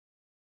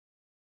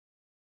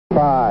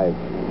5,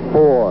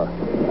 4,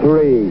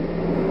 3,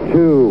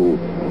 2,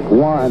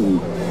 1,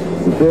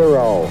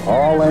 0.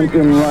 All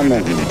engine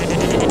running.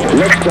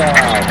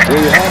 Liftoff. We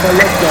have a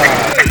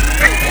liftoff.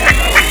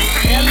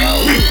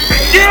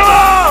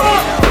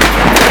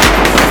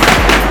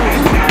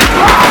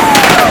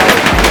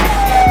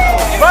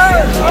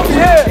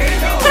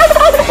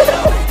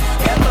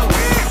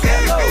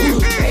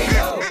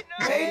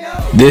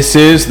 This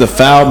is the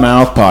Foul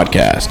Mouth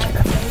Podcast.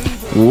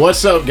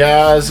 What's up,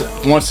 guys?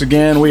 Once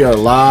again, we are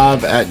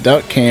live at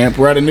DuckCamp.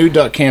 We're at a new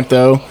DuckCamp,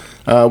 though.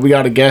 We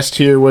got a guest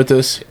here with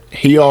us.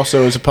 He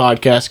also is a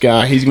podcast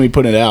guy. He's going to be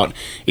putting it out.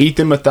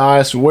 Ethan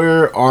Mathias,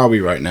 where are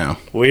we right now?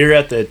 We're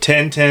at the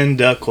TN10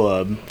 Duck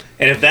Club.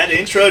 And if that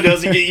intro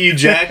doesn't get you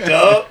jacked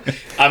up,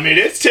 I mean,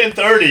 it's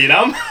 10:30 and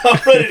I'm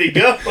ready to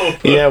go.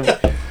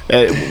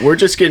 Yeah, we're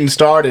just getting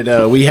started.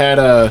 We had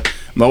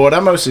what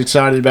I'm most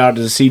excited about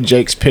is to see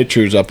Jake's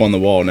pictures up on the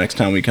wall next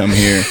time we come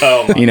here.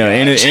 Oh my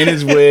gosh. In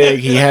his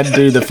wig, he had to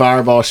do the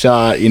fireball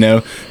shot.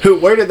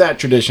 Where did that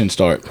tradition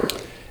start?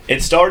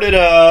 It started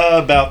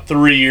about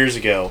 3 years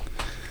ago.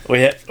 We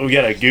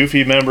got a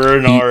goofy member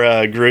in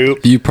our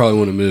group. You probably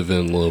want to move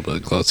in a little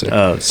bit closer.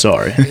 Oh,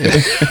 sorry.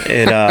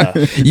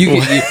 You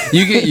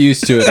get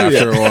used to it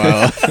after a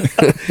while.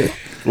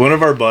 One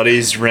of our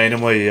buddies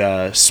randomly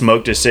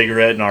smoked a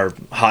cigarette in our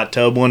hot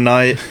tub one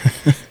night.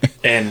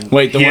 And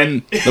wait,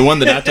 the one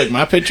that I took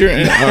my picture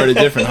in, or a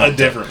different hot a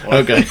different one.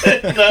 Okay.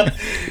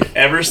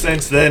 Ever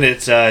since then,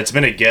 it's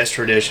been a guest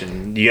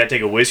tradition. You got to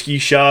take a whiskey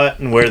shot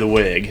and wear the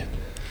wig.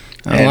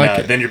 I like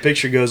it. Then your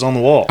picture goes on the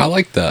wall. I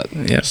like that.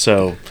 Yeah.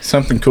 So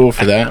something cool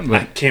for that.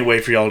 But I can't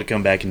wait for y'all to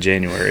come back in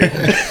January.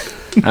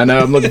 I know.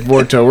 I'm looking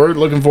forward to it. We're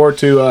looking forward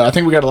to. I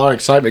think we got a lot of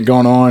excitement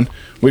going on.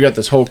 We got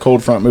this whole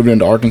cold front moving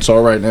into Arkansas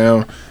right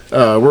now.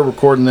 We're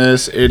recording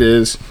this. It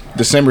is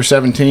December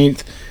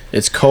 17th.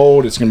 It's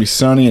cold. It's going to be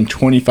sunny and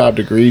 25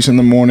 degrees in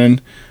the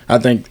morning. I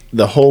think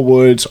the whole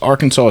woods,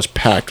 Arkansas, is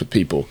packed with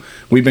people.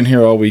 We've been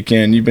here all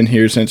weekend. You've been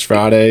here since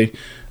Friday.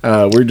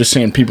 We're just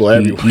seeing people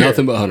everywhere.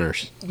 Nothing but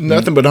hunters.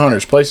 Nothing but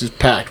hunters. Place is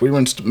packed.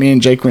 Me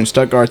and Jake were in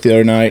Stuttgart the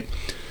other night.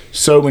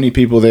 So many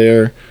people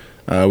there.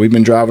 We've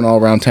been driving all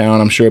around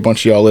town. I'm sure a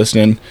bunch of y'all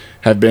listening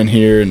have been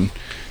here and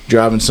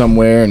driving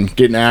somewhere and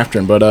getting after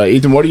them. But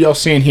Ethan, what are y'all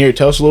seeing here?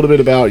 Tell us a little bit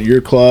about your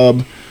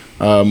club,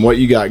 what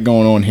you got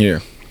going on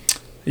here.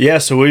 Yeah,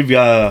 so we've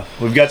got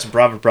some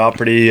private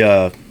property,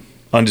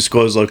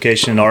 undisclosed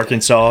location in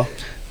Arkansas,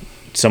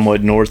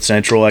 somewhat north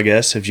central, I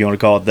guess, if you want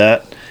to call it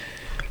that.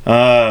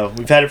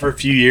 We've had it for a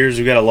few years.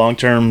 We've got a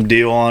long-term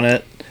deal on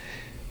it.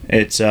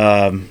 It's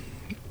a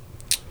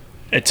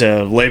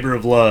labor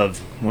of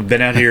love. We've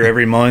been out here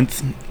every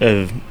month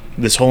of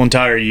this whole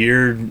entire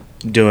year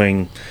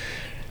doing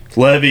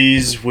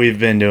levees. We've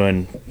been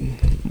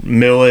doing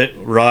millet,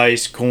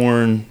 rice,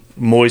 corn,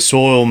 moist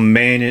soil,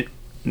 managing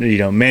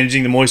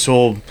the moist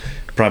soil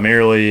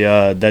primarily.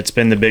 That's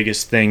been the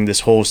biggest thing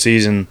this whole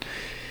season.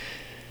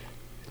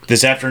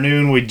 This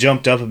afternoon we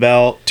jumped up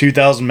about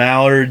 2,000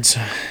 mallards.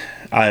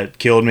 It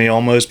killed me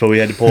almost, but we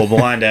had to pull a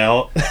blind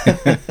out.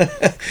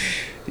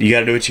 You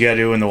got to do what you got to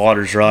do when the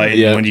water's right,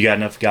 and when you got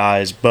enough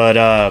guys. But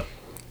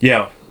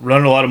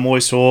running a lot of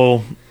moist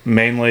soil,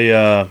 mainly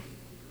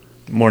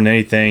more than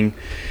anything.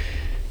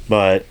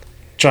 But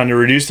trying to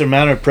reduce the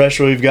amount of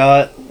pressure we've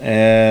got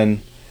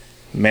and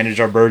manage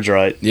our birds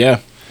right. Yeah.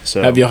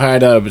 So have you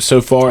had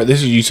so far?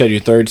 This is, you said, your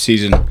third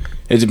season.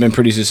 Has it been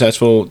pretty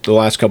successful the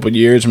last couple of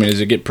years? I mean, does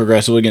it get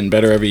progressively getting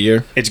better every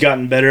year? It's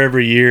gotten better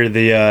every year.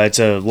 It's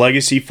a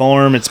legacy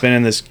farm. It's been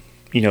in this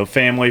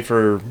family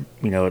for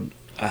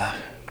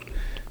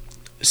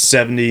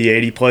 70,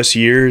 80 plus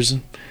years.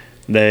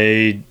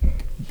 They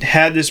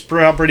had this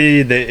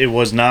property that it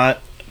was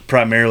not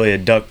primarily a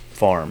duck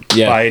farm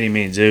by any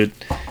means. It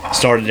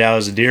started out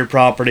as a deer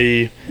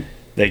property.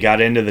 They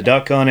got into the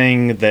duck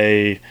hunting.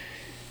 They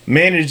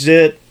managed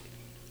it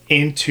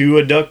into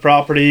a duck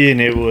property,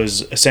 and it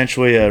was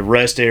essentially a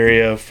rest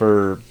area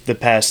for the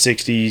past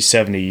 60,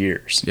 70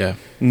 years. Yeah.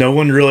 No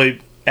one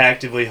really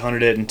actively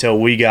hunted it until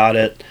we got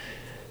it.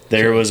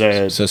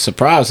 It's a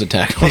surprise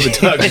attack on the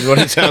ducks is what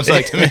it sounds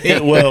like to me.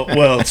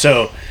 well,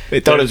 so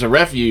they thought it was a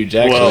refuge,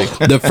 actually.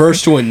 Well, the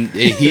first one,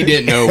 he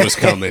didn't know was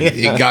coming.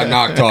 He got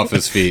knocked off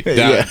his feet,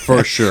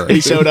 for sure.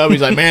 He showed up,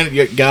 he's like, man,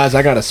 guys,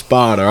 I got a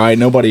spot, all right?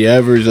 Nobody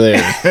ever's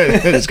there.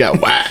 It's got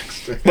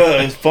waxed.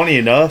 But funny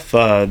enough,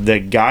 the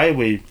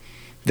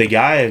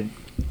guy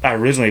I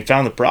originally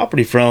found the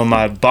property from,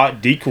 I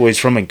bought decoys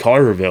from in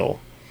Carterville.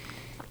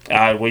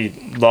 We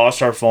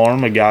lost our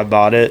farm. A guy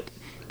bought it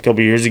a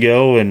couple years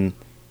ago, and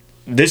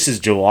this is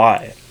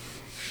July.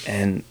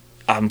 And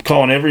I'm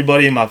calling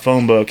everybody in my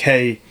phone book,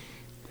 hey,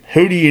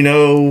 who do you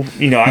know?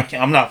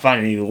 I'm not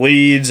finding any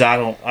leads.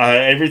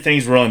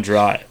 Everything's run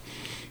dry.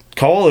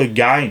 Call a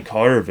guy in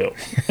Carterville.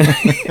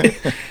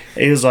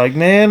 He was like,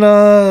 man,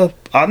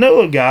 I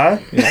know a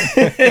guy.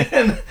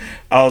 And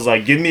I was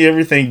like, give me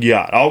everything you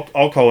got.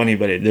 I'll call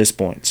anybody at this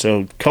point.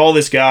 So call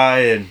this guy,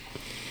 and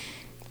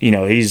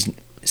he's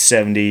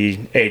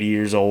 70, 80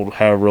 years old,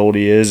 however old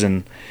he is,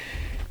 and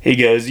he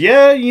goes,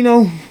 yeah,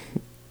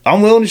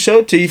 I'm willing to show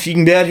it to you if you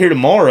can be out here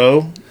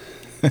tomorrow.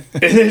 And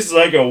it's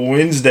like a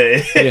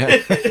Wednesday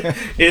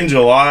in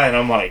July, and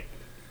I'm like,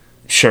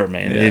 sure,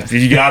 man. Yeah. If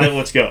you got it,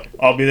 let's go.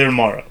 I'll be there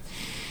tomorrow.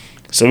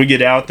 So we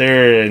get out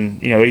there,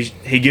 and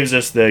he gives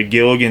us the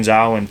Gilligan's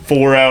Island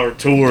 4-hour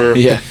tour.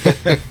 Yeah.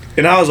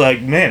 And I was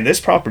like, man, this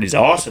property's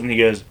awesome. And he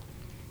goes,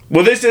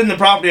 well, this isn't the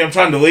property I'm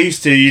trying to lease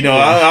to.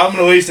 I'm going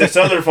to lease this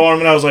other farm.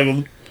 And I was like,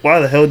 well, why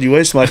the hell did you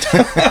waste my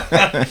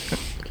time?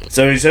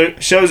 So he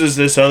shows us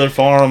this other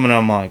farm, and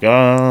I'm like,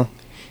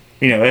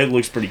 it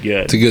looks pretty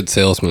good. It's a good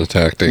salesman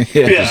tactic.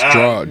 Yeah.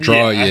 Just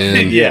draw you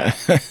in. Yeah.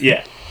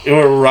 Yeah.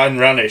 We're riding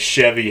around a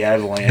Chevy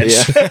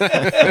Avalanche.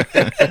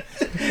 Yeah.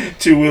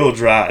 2-wheel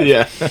drive.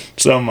 Yeah.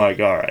 So I'm like,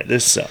 all right,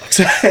 this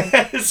sucks.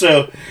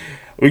 So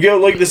we go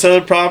look at this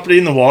other property,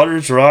 and the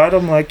water's right.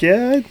 I'm like,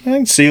 yeah, I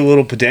can see a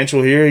little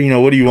potential here.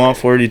 What do you want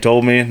for it? He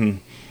told me,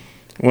 and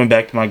went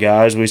back to my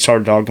guys. We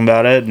started talking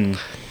about it, and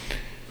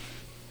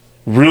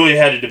really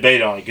had a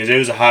debate on it because it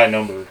was a high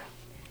number.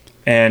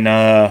 And,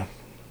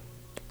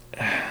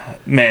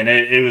 man,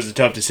 it was a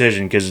tough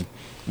decision because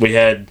we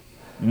had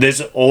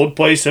this old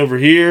place over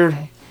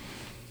here,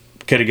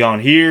 could have gone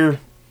here,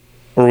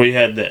 or we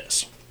had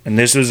this. And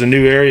this was a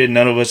new area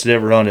none of us had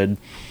ever hunted.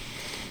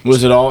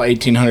 Was it all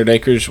 1,800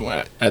 acres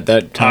at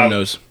that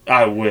time?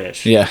 I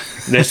wish. Yeah.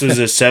 This was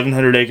a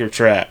 700-acre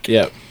tract.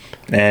 Yep.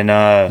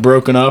 And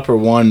broken up or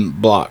one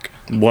block?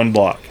 One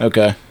block.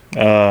 Okay.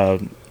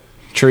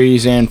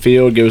 Trees and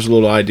field. Give us a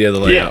little idea of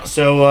the layout. Yeah.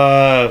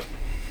 So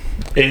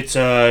it's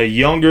a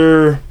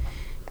younger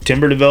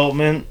timber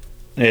development.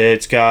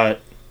 It's got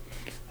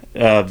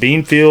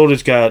bean field.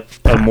 It's got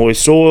a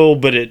moist soil,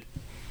 but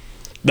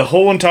the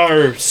whole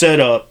entire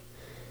setup.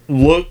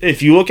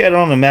 If you look at it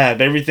on the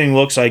map, everything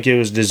looks like it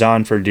was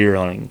designed for deer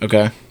hunting.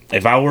 Okay.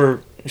 If I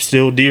were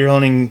still deer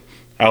hunting,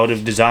 I would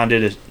have designed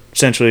it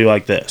essentially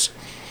like this.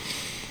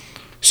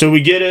 So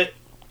we get it.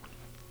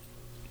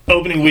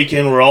 Opening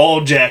weekend, we're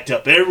all jacked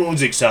up.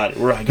 Everyone's excited.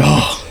 We're like,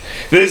 oh,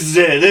 this is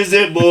it. This is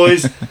it,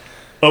 boys.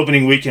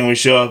 Opening weekend, we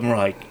show up, and we're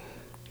like,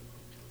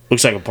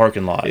 looks like a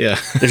parking lot. Yeah.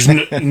 There's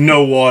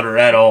no water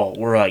at all.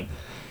 We're like,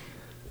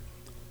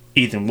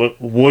 Ethan,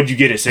 what'd you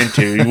get us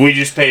into? We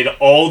just paid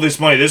all this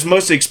money. This is the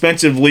most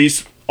expensive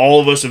lease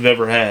all of us have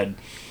ever had.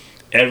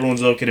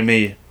 Everyone's looking at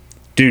me.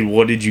 Dude,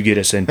 what did you get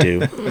us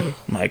into?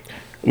 I'm like,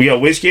 we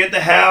got whiskey at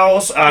the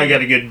house. I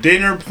got a good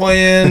dinner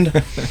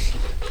planned.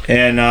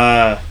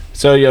 And,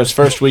 so, it's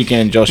first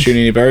weekend. Did y'all shoot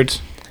any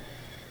birds?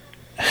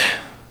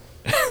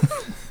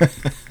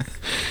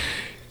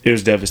 It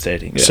was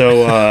devastating.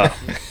 Yeah.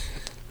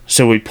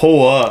 So we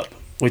pull up.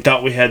 We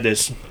thought we had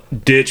this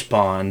ditch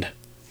pond.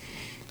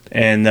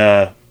 And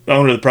the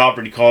owner of the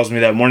property calls me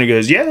that morning and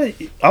goes, yeah,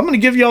 I'm going to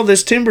give y'all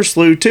this timber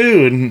slough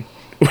too. And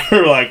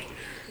we're like,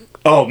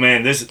 oh,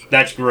 man,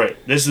 that's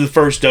great. This is the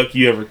first duck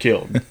you ever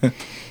killed.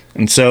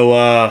 And so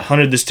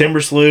hunted this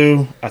timber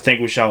slough. I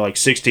think we shot like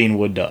 16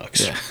 wood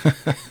ducks. Yeah.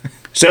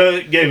 So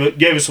it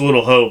gave us a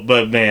little hope.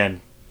 But,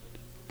 man,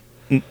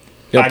 I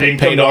didn't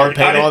paid all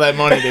that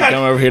money to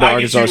come over here to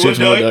Arkansas shoot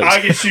wood ducks.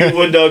 I could shoot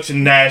wood ducks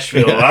in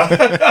Nashville.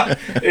 I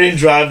didn't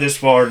drive this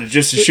far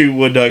just to shoot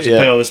wood ducks and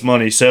pay all this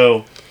money.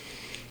 So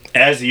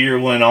as the year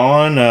went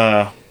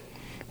on,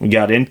 we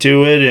got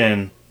into it,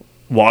 and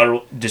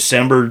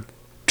December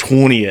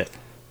 20th,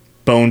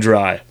 bone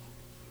dry.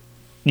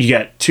 You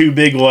got 2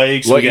 big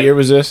lakes. What year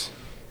was this?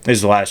 This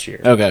is last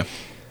year. Okay.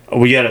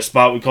 We got a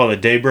spot we call the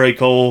Daybreak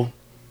Hole.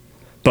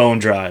 Bone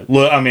dry.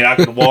 Look, I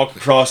could walk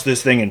across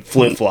this thing in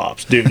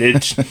flip-flops. Dude,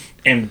 it's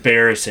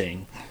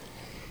embarrassing.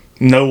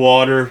 No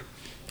water.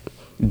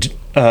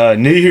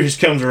 New Year's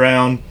comes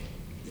around.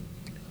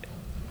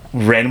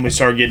 Randomly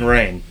start getting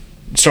rain.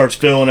 It starts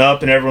filling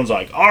up, and everyone's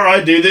like, all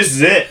right, dude, this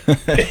is it.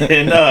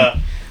 And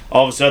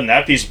all of a sudden,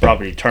 that piece of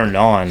property turned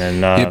on.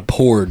 And it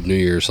poured New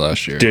Year's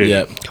last year. Dude.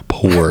 Yep.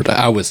 Poured.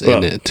 I was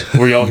in it.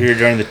 Were y'all here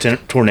during the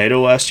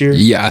tornado last year?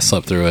 Yeah, I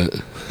slept through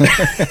it.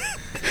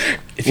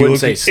 If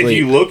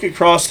you look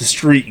across the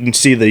street, you can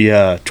see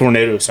the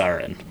tornado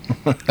siren.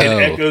 It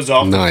echoes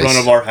off the front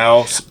of our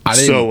house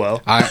so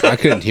well. I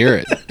couldn't hear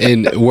it.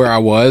 And where I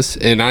was,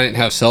 and I didn't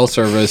have cell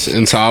service,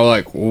 and so I was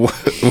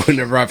like,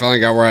 whenever I finally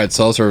got where I had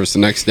cell service the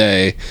next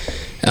day,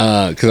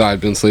 because I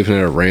had been sleeping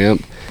at a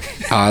ramp,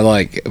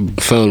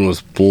 phone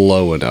was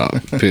blowing up.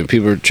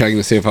 People were checking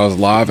to see if I was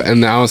alive,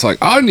 and I was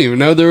like, I didn't even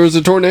know there was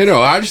a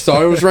tornado. I just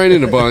thought it was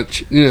raining a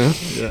bunch, Yeah.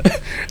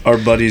 Our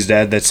buddy's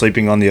dad that's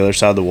sleeping on the other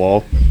side of the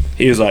wall,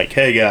 he was like,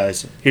 hey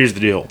guys, here's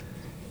the deal.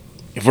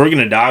 If we're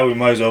gonna die, we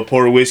might as well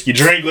pour a whiskey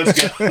drink.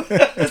 Let's go.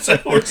 So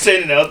we're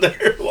standing out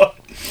there.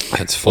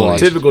 That's funny.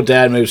 Typical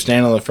dad move,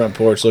 stand on the front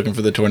porch looking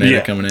for the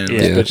tornado coming in.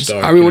 Yeah.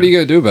 What are you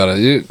gonna do about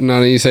it?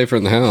 Not any safer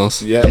in the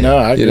house. Yeah, no,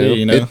 I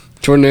agree.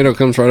 Tornado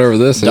comes right over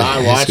this.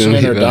 Die watching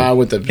it or die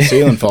with the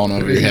ceiling falling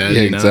over your head.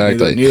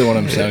 Exactly. Neither one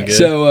of them sound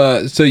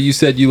good. So you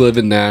said you live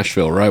in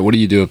Nashville, right? What do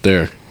you do up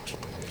there?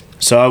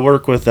 So I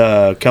work with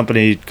a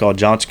company called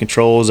Johnson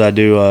Controls. I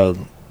do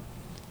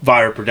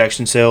fire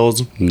protection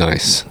sales.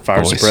 Nice.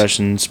 Fire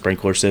suppression,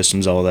 sprinkler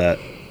systems, all that.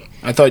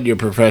 I thought you were a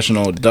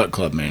professional duck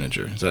club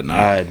manager. Is that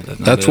not?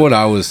 That's what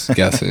I was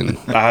guessing.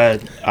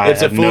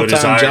 It's a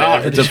full-time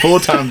job. It's a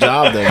full-time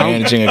job though,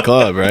 managing a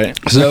club, right?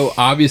 So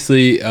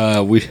obviously,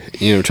 we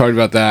talked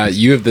about that.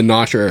 You have the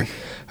Not Your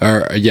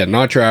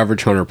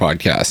Average Hunter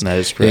podcast. That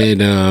is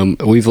correct.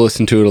 And we've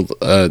listened to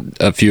it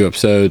a few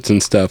episodes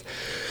and stuff.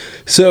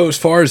 So as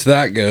far as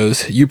that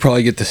goes, you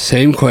probably get the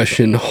same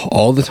question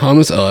all the time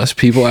as us.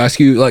 People ask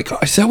you, like,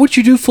 is that what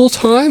you do full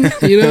time?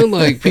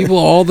 Like people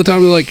all the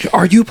time are like,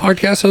 are you a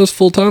podcast host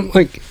full time?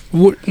 Like,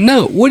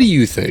 no. What do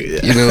you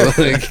think?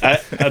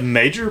 Like, a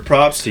major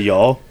props to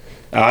y'all.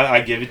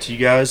 I give it to you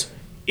guys.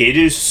 It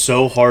is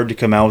so hard to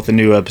come out with a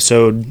new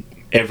episode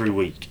every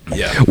week.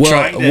 Yeah.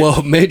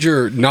 Well,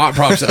 major not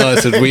props to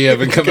us if we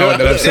haven't come out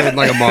with an episode in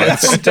like a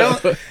month.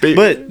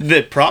 But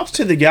the props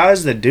to the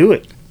guys that do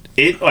it.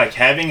 It like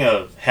having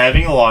a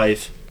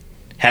life,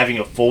 having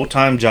a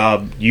full-time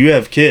job. You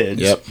have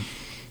kids. Yep.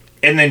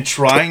 And then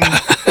trying.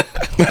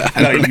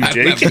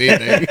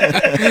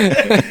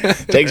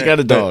 Jake's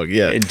got a dog.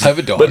 Yeah, I have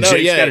a dog. But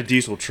Jake's got a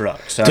diesel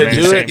truck. So To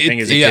do it, thing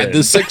as a yeah, kid. the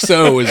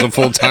 6.0 is a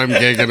full-time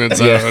gig in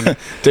its own.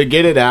 To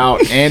get it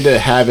out and to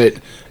have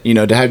it,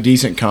 to have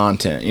decent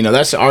content.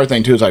 That's our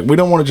thing too. Is like we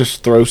don't want to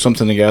just throw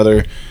something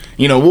together.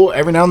 We'll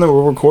every now and then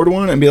we'll record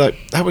one and be like,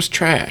 that was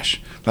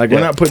trash. Like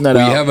we're not putting that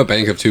out. We have a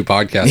bank of 2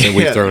 podcasts that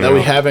we've thrown that out.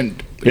 we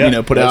haven't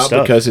put out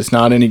stuff. because it's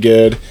not any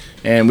good,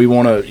 and we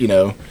want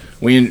to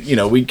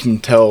we can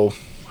tell.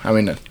 I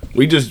mean,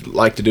 we just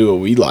like to do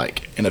what we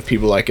like, and if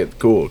people like it,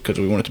 cool, because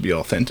we want it to be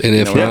authentic. And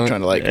if we're not, not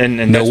trying to like, and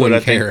no that's one what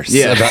I think- cares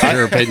about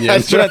your opinion.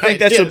 That's what I think.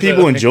 That's what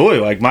people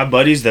enjoy. Like my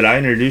buddies that I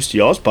introduced to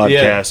y'all's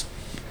podcast,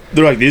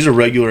 they're like, these are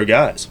regular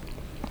guys.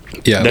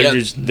 Yeah.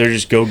 They're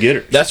just go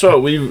getters. That's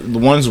what the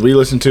ones we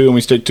listen to and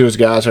we stick to as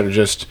guys that are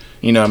just,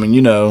 people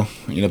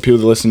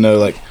that listen know,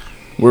 like,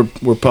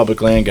 we're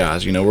public land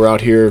guys. We're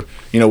out here,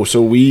 so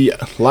we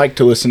like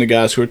to listen to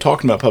guys who are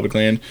talking about public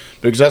land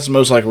because that's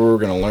most likely where we're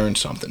going to learn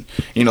something.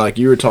 Like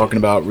you were talking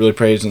about really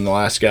praising the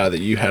last guy that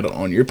you had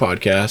on your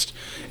podcast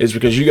is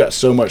because you got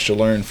so much to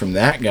learn from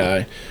that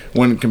guy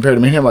when compared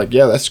to me and him, like,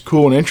 yeah, that's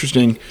cool and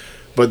interesting,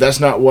 but that's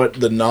not what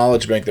the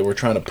knowledge bank that we're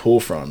trying to pull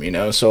from,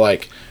 So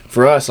like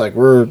for us, like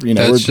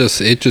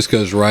it just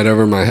goes right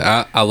over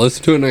my. I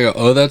listen to it and I go,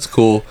 oh, that's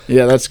cool.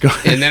 Yeah, that's cool.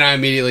 And then I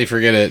immediately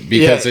forget it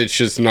because it's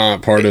just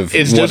not part of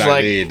it's what just I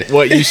like need.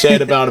 what you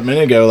said about a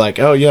minute ago, like,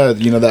 oh yeah,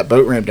 that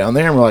boat ramp down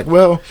there, and we're like,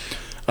 well,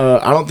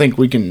 I don't think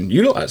we can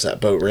utilize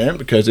that boat ramp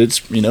because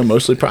it's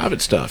mostly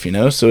private stuff,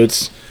 so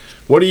it's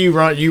what do you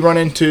run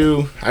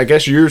into? I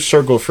guess your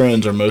circle of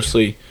friends are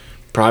mostly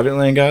private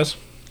land guys.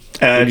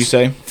 What do you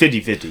say?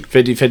 50-50.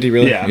 50-50,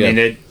 really? Yeah, I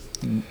mean,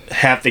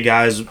 half the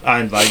guys I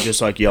invite,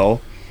 just like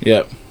y'all,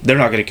 Yep. they're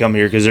not going to come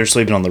here because they're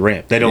sleeping on the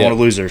ramp. They don't want to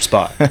lose their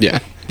spot. Yeah.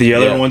 The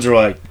other ones are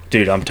like,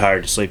 dude, I'm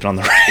tired of sleeping on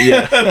the ramp.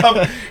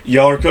 Yeah.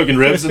 Y'all are cooking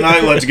ribs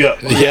tonight. Let's go.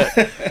 Yeah.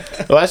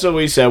 Well, that's what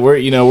we said.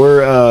 We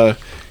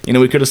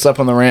could have slept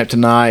on the ramp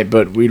tonight,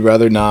 but we'd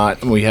rather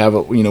not. We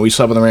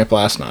slept on the ramp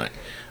last night.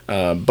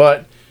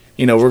 But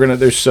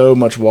there's so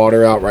much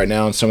water out right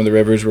now in some of the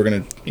rivers.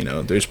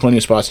 There's plenty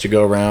of spots to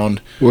go around.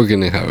 We're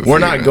going to have We're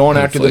not going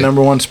after the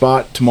number one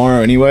spot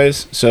tomorrow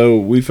anyways, so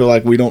we feel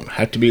like we don't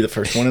have to be the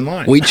first one in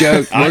line. We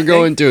joke. We're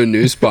going to a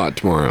new spot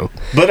tomorrow.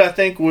 But I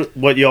think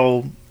what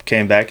y'all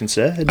came back and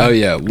said. Oh,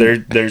 yeah.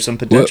 There's some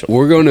potential.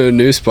 We're going to a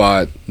new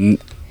spot.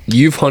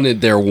 You've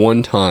hunted there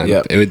one time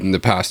in the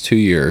past 2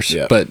 years,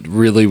 but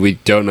really we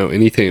don't know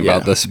anything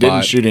about the spot.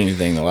 Didn't shoot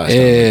anything the last time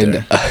we were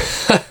there.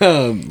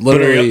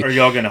 But are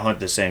y'all going to hunt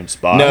the same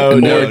spot? No,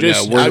 I've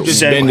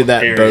just been to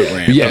that boat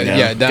ramp.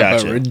 Yeah,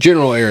 that boat ramp.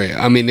 General area.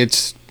 I mean,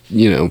 it's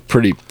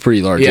pretty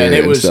large area. Yeah,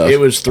 and it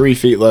was 3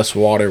 feet less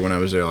water when I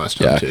was there last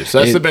time too. So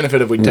that's the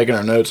benefit of we taking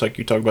our notes. Like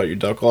you talk about your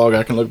duck log,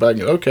 I can look back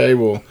and go, okay,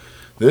 well,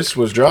 this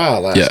was dry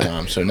last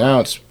time, so now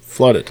it's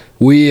flooded.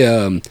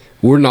 We're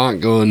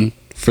not going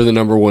for the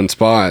number one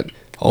spot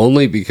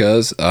only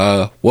because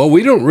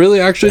we don't really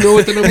actually know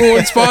what the number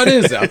one spot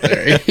is out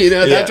there.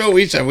 That's what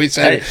we said. We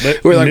said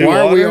we're like,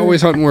 why are we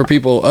always hunting where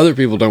other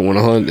people don't want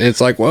to hunt? And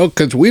it's like, well,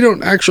 because we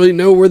don't actually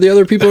know where the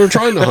other people are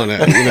trying to hunt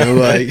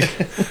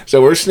at.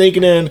 So we're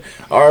sneaking in.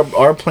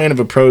 Our plan of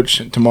approach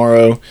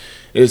tomorrow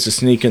is to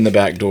sneak in the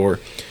back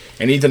door.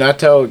 And Ethan, I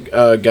tell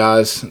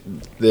guys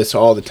this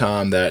all the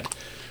time that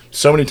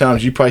so many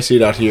times you probably see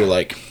it out here.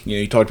 Like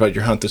you talked about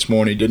your hunt this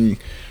morning.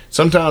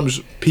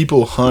 Sometimes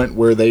people hunt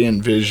where they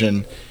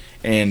envision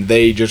and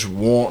they just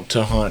want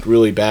to hunt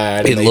really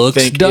bad. And it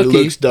looks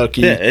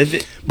ducky. Yeah,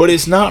 but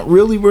it's not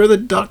really where the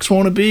ducks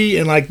want to be.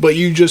 And but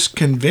you just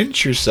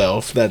convince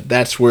yourself that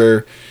that's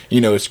where,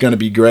 it's going to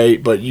be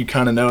great. But you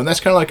kind of know. And that's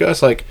kind of like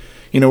us.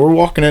 We're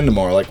walking in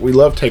tomorrow. Like, we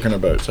love taking our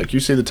boats. Like,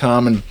 you see the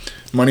time and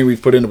money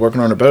we've put into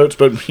working on our boats.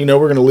 But, we're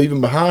going to leave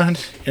them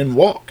behind and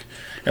walk.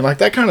 And,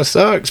 that kind of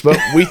sucks. But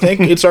we think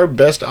it's our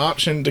best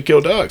option to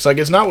kill ducks.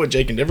 It's not what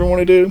Jake and Denver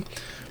want to do.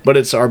 But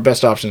it's our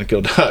best option to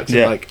kill ducks.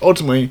 Yeah. And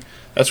ultimately,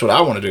 that's what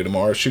I want to do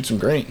tomorrow, shoot some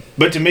green.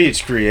 But to me,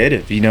 it's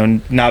creative.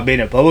 Not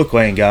being a public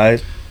land guy,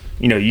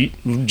 you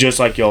just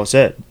like y'all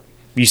said,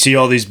 you see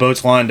all these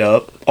boats lined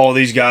up. All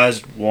these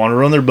guys want to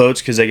run their boats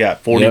because they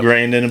got 40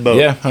 grand in a boat.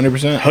 Yeah,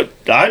 100%.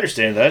 I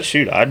understand that.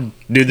 Shoot, I'd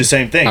do the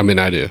same thing. I mean,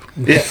 I do.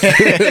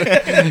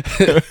 Yeah.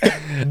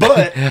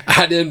 But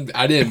I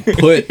didn't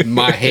put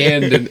my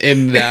hand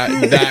in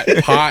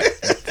that pot.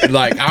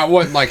 Like, I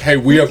wasn't like, hey,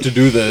 we have to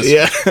do this.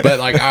 Yeah. But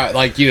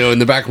like, in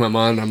the back of my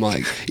mind, I'm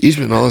like, you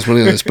spent all this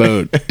money on this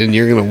boat, and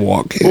you're gonna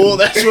walk in. Well,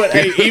 that's what.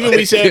 Hey, even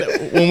we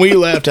said when we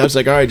left, I was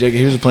like, all right, Jacob,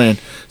 here's the plan.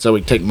 So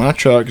we take my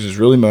truck because it's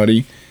really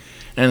muddy,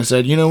 and I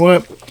said, you know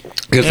what?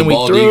 Because the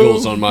bald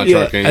eagles on my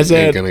truck ain't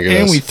gonna get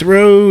us. And we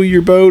throw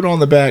your boat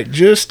on the back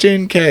just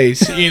in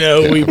case.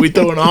 We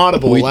throw an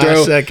audible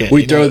last second.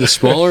 We throw the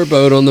smaller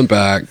boat on the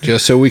back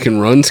just so we can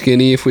run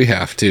skinny if we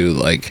have to.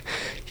 Like,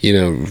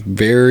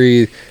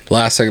 very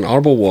last second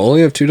audible. We'll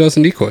only have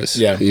 24 decoys.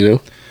 Yeah.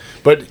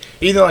 But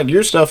either like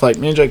your stuff, like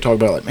me and Jake talk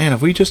about, like, man,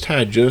 if we just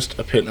had just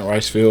a pit in a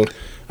rice field,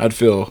 I'd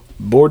feel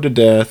bored to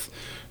death,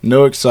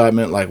 no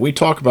excitement. Like, we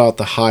talk about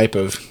the hype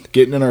of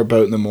getting in our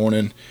boat in the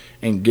morning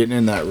and getting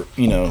in that,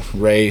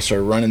 race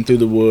or running through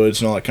the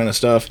woods and all that kind of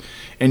stuff.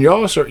 And you're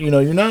also,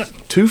 you're not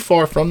too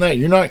far from that.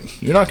 You're not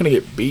going to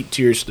get beat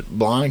to your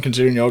blind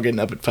considering y'all getting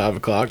up at 5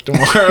 o'clock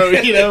tomorrow,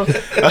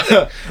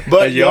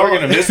 But y'all are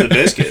going to miss the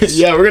biscuits.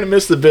 Yeah, we're going to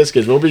miss the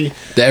biscuits. We'll be...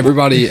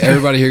 Everybody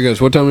here goes,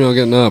 what time are y'all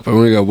getting up? And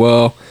we go,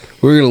 well,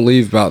 we're going to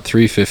leave about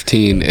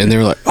 3:15. And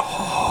they're like,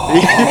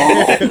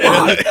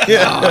 my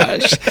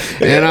gosh.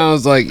 And I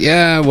was like,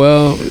 yeah,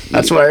 well,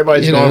 that's why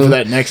everybody's going for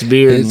that next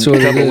beer and a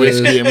cup of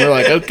whiskey, and we're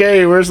like,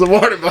 okay, where's the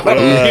water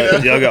bottle?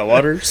 Y'all got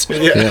waters?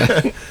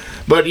 Yeah.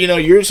 But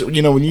yours,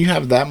 when you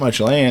have that much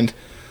land,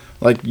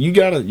 like, you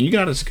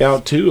gotta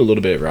scout too a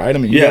little bit, right? I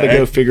mean, you gotta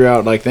go figure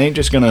out, like, they ain't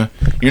just you're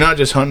not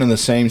just hunting the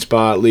same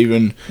spot,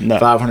 leaving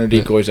 500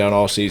 decoys out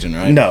all season,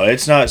 right? No,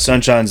 it's not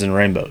sunshines and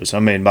rainbows.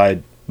 I mean,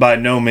 by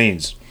no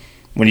means.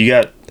 When you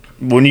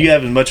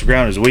have as much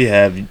ground as we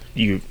have,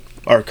 you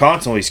are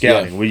constantly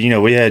scouting. Yeah.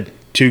 We had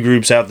 2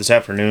 groups out this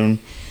afternoon.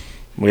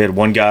 We had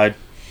one guy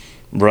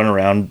run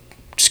around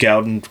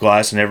scouting,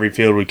 glassing every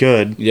field we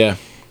could. Yeah.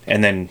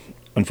 And then,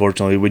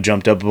 unfortunately, we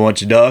jumped up a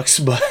bunch of ducks,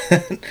 but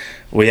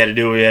we had to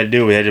do what we had to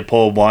do. We had to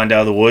pull a blind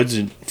out of the woods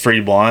and free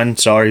blind.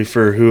 Sorry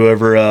for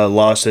whoever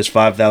lost this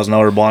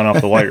 $5,000 blind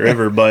off the White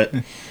River, but...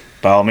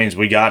 by all means,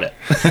 we got it.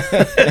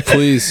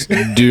 Please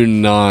do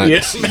not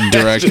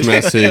direct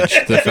message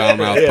the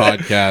Foulmouth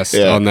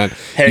podcast on that.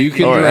 Hey, you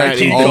can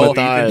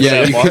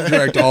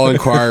direct all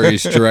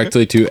inquiries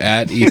directly to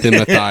 @Ethan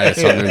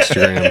Mathias on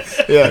Instagram.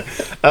 Yeah.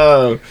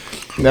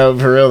 No,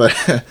 for real.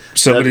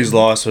 Somebody's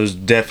loss was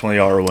definitely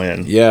our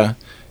win. Yeah.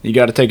 You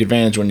got to take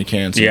advantage when you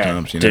can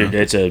sometimes. Dude,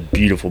 it's a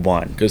beautiful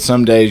blind. Because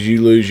some days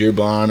you lose your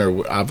blind,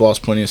 or I've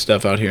lost plenty of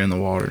stuff out here in the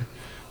water.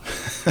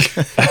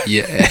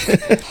 Yeah.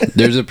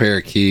 There's a pair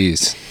of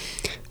keys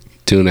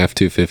to an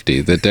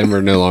F-250 that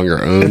Denver no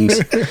longer owns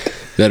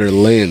that are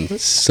laying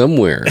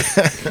somewhere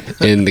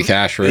in the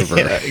Cache River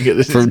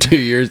from 2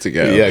 years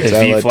ago. Yeah,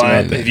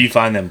 if you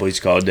find them, please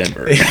call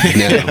Denver. No.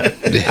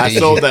 I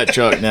sold that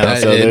truck now,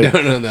 so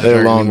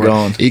they're long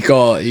gone. He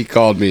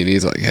called me and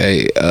he's like,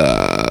 hey,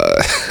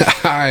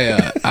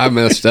 I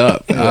messed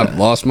up. I've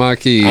lost my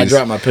keys. I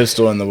dropped my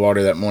pistol in the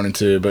water that morning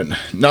too, but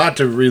not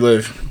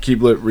to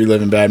keep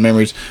reliving bad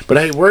memories. But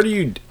hey, what do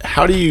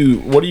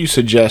you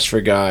suggest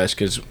for guys?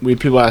 Because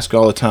people ask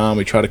all the time.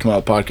 We try to come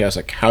out with podcasts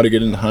like how to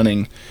get into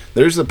hunting.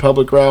 There's the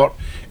public route,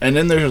 and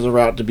then there's the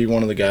route to be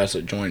one of the guys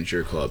that joins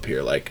your club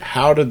here. Like,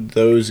 how did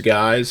those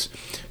guys,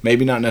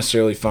 maybe not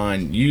necessarily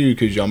find you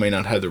because y'all may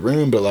not have the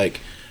room, but like,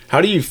 how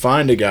do you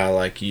find a guy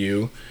like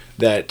you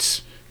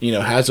that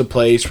has a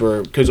place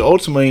where, because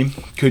ultimately,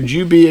 could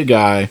you be a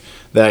guy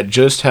that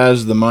just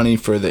has the money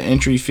for the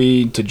entry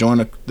fee to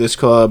join this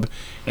club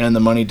and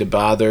the money to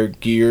buy their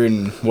gear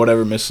and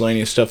whatever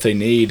miscellaneous stuff they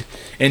need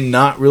and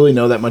not really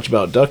know that much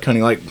about duck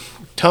hunting? Like,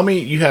 tell me,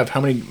 you have how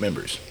many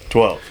members?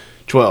 12.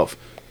 12.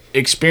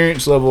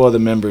 Experience level of the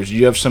members.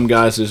 You have some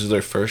guys, this is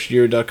their first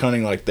year duck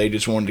hunting, like they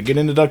just wanted to get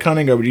into duck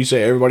hunting, or would you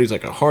say everybody's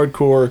like a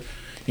hardcore,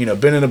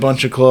 been in a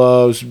bunch of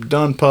clubs,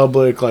 done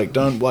public, what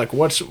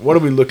are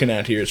we looking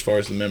at here as far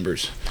as the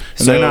members?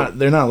 And so,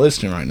 they're not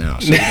listening right now,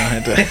 so you don't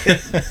have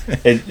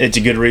to. It's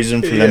a good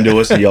reason for them to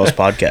listen to y'all's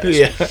podcast.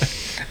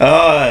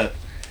 Yeah.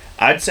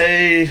 I'd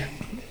say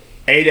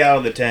 8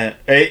 out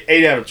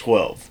of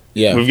 12.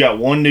 Yeah. We've got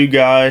one new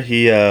guy.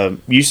 He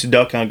used to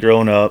duck hunt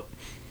growing up.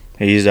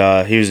 He was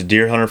a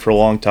deer hunter for a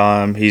long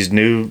time. He's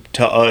new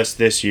to us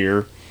this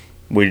year.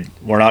 We're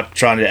not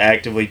trying to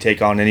actively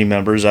take on any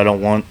members. I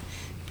don't want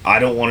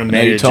to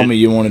manage. You told me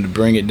you wanted to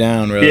bring it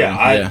down, really.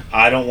 Yeah,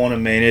 I don't want to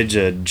manage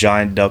a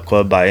giant duck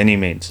club by any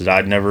means.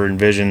 I'd never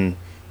envisioned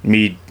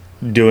me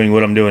doing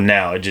what I'm doing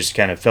now. It just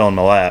kind of fell in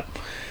my lap.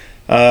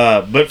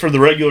 But for the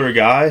regular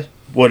guy,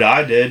 what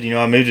I did,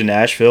 I moved to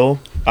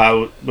Nashville.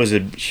 I was a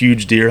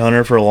huge deer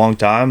hunter for a long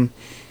time.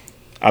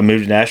 I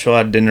moved to Nashville.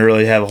 I didn't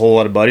really have a whole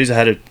lot of buddies. I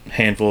had a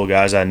handful of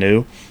guys I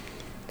knew.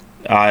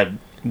 I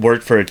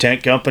worked for a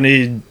tent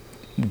company.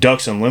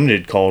 Ducks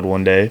Unlimited called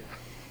one day.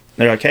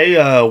 They're like, "Hey,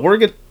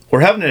 we're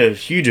having a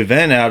huge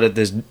event out at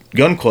this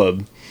gun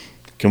club.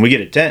 can we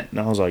get a tent?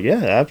 And I was like,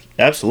 yeah,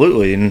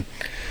 absolutely. And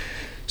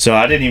so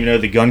I didn't even know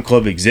the gun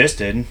club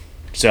existed.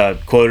 So I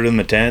quoted them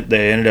a tent.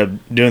 They ended up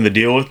doing the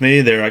deal with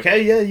me. They're like,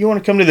 hey, yeah, you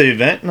want to come to the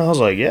event? And I was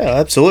like, yeah,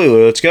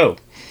 absolutely. Let's go.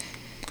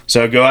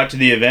 So I go out to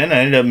the event. I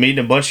ended up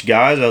meeting a bunch of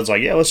guys. I was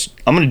like, yeah,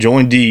 I'm going to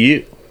join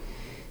DU.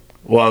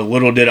 Well,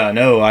 little did I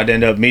know, I'd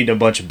end up meeting a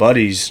bunch of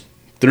buddies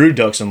through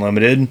Ducks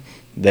Unlimited.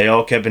 They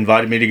all kept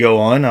inviting me to go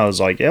on. I was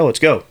like, yeah, let's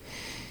go.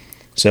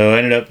 So I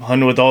ended up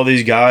hunting with all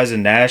these guys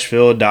in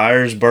Nashville,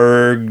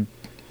 Dyersburg,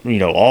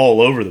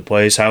 all over the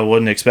place. I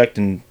wasn't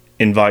expecting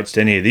invites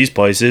to any of these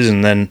places.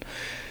 And then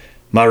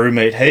my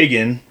roommate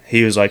Hagen,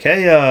 he was like,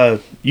 hey,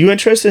 you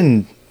interested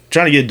in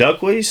trying to get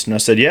duck lease? And I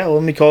said, yeah,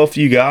 let me call a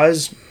few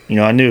guys.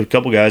 I knew a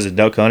couple guys that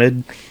duck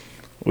hunted.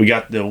 We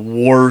got the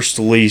worst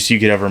lease you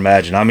could ever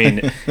imagine. I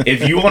mean,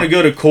 if you want to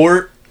go to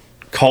court,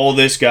 call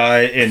this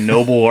guy in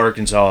Noble,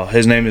 Arkansas.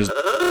 His name is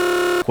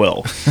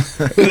Quill.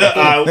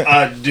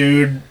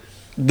 Dude,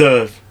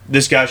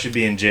 this guy should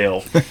be in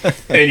jail.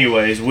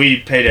 Anyways, we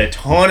paid a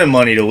ton of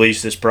money to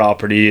lease this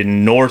property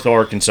in North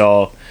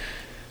Arkansas.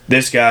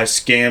 This guy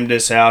scammed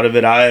us out of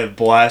it. I have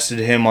blasted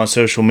him on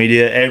social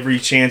media every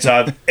chance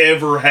I've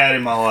ever had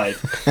in my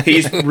life.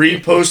 He's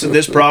reposted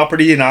this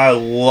property, and I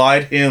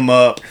light him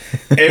up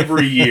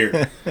every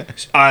year.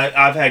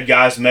 I've had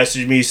guys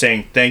message me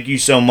saying, thank you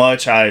so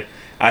much. I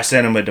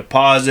sent him a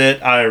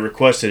deposit. I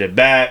requested it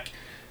back.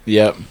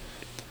 Yep.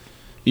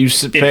 You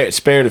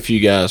spared a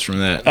few guys from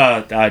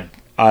that.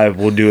 I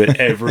will do it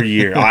every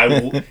year.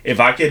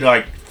 If I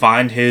could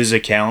find his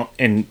account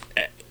and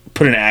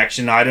put an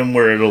action item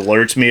where it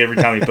alerts me every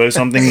time he posts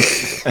something.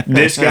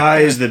 This guy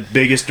is the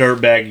biggest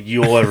dirtbag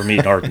you'll ever meet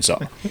in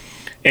Arkansas.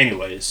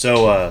 Anyways,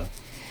 so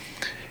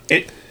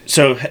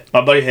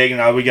my buddy Hagen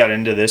and I, we got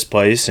into this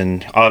place,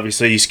 and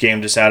obviously he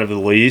scammed us out of the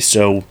lease,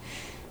 so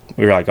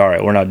we were like, all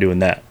right, we're not doing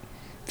that.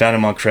 Found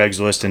him on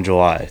Craigslist in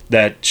July.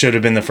 That should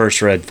have been the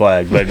first red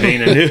flag, but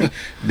being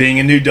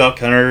a new duck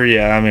hunter,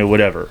 yeah, I mean,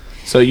 whatever.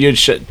 So you'd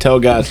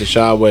tell guys to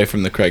shy away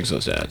from the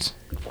Craigslist ads.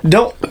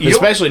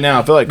 Especially now,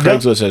 I feel like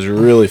Craigslist has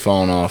really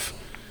fallen off.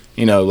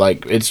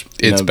 It's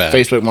bad.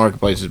 Facebook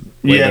Marketplace is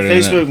way better than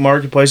Facebook that.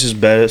 Marketplace is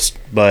best,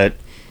 but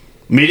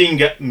being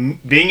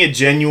a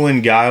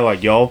genuine guy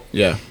like y'all,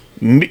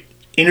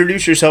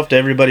 introduce yourself to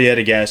everybody at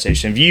a gas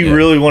station. If you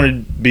really want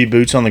to be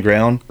boots on the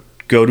ground,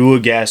 go to a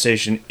gas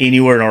station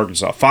anywhere in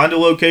Arkansas. Find a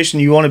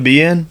location you want to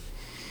be in.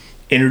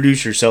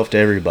 Introduce yourself to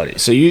everybody.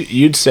 So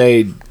you'd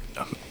say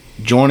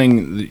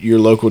joining your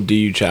local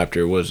DU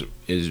chapter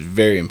is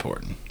very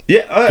important.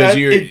 Yeah, because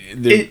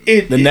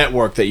the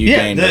network that you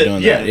gain by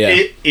doing that.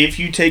 Yeah, if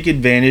you take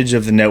advantage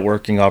of the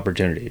networking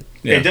opportunity,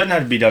 it doesn't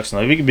have to be Ducks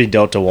Unlimited. It could be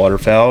Delta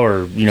Waterfowl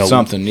or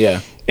something. Yeah,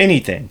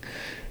 anything.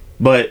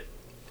 But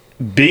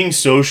being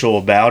social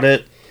about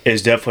it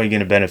is definitely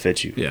going to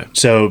benefit you. Yeah.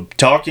 So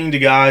talking to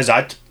guys,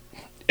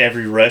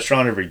 every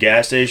restaurant, every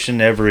gas station,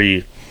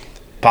 every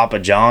Papa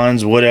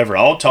John's, whatever,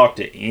 I'll talk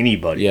to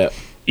anybody. Yeah.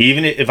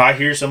 Even if I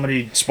hear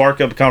somebody spark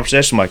up a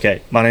conversation, I'm like,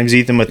 hey, my name's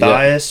Ethan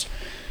Mathias. Yeah.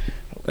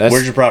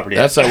 Where's your property?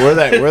 That's like we're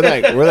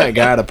that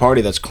guy at a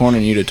party that's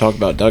cornering you to talk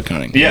about duck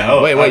hunting.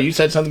 Yeah. Wait, you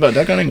said something about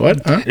duck hunting?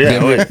 What? Huh?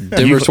 Yeah.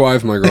 Denver's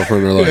wife, my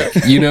girlfriend, are like,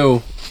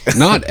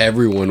 not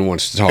everyone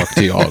wants to talk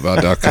to y'all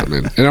about duck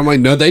hunting, and I'm like,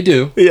 no, they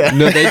do. Yeah.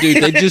 No, they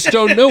do. They just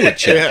don't know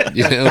it yet.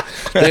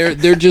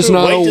 They're just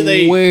not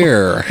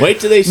aware. Wait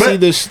till they see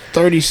this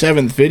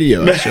 37th video.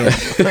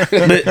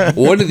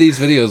 One of these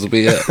videos will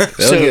be it.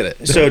 They'll get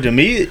it. So to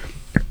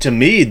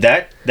me,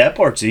 that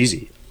part's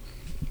easy.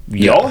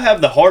 Y'all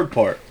have the hard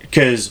part.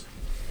 Because,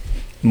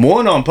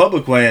 one, on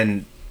public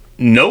land,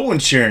 no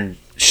one's sharing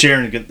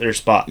their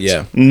spots.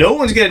 Yeah. No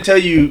one's going to tell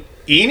you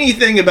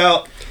anything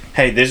about,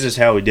 hey, this is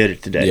how we did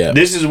it today. Yeah.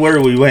 This is where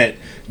we went.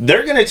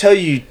 They're going to tell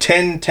you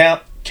 10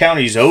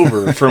 counties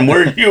over from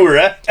where you were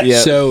at. Yeah.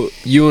 So,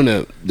 you want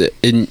to,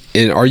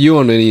 are you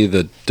on any of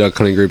the duck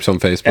hunting groups on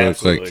Facebook?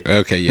 Absolutely.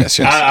 Okay, yes.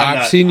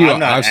 I've seen you. I'm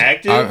not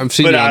active. I've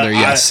seen you on there.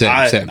 Yes,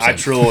 same. I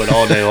troll it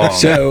all day long.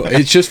 So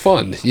it's just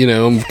fun,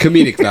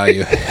 comedic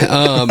value.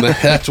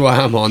 That's why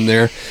I'm on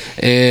there,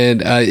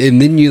 and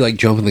then you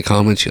jump in the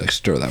comments, you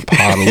stir that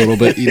pot a little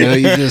bit.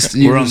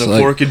 We're on the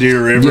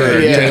Forkadere River.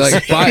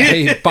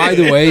 Yeah. By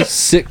the way,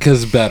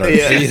 Sitka's better.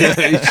 Yeah. You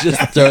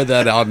just throw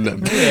that on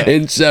them,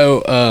 and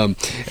so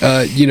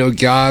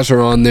guys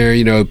are on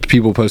there.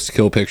 People post a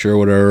kill picture or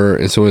whatever,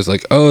 and someone's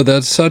like, "Oh,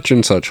 that's such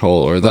and such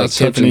hole," or "That's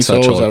such and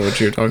such hole." Is that what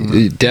you're talking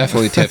about?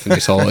 Definitely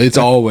Tiffany's hole. It's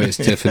always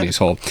Tiffany's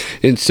hole.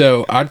 And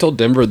so I told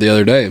Denver the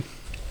other day,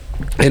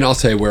 and I'll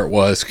say where it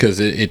was because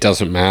it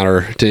doesn't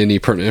matter to any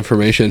pertinent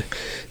information.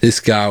 This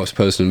guy was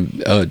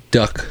posting a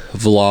duck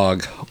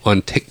vlog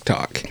on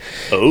TikTok.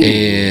 Oh.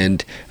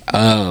 And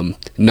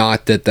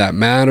not that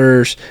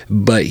matters,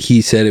 but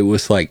he said it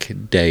was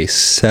day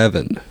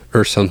 7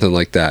 or something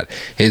like that.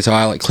 And so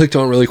I like clicked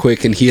on it really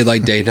quick, and he had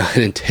like day 9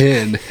 and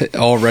 10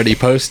 already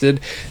posted.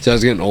 So I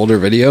was getting an older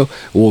video.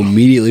 Well,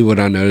 immediately what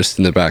I noticed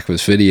in the back of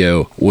his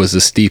video was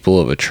the steeple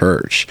of a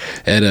church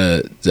at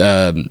a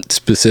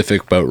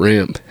specific boat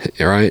ramp,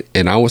 right?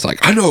 And I was like,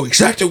 I know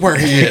exactly where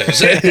he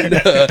is.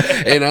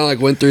 And I like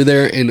went through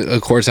there, and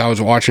of course I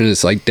was watching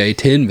this like day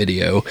 10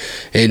 video,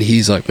 and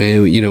he's like,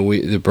 man, you know,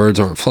 the birds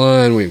aren't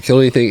flying, we haven't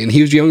killed anything. And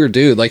he was a younger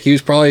dude, like he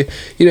was probably,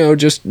 you know,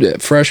 just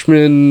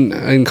freshman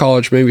in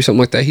college, maybe something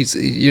like that. He's,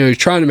 you know, he's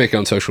trying to make it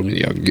on social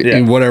media,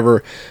 and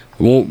whatever.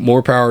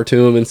 More power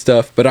to him and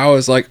stuff. But I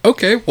was like,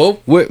 okay, well,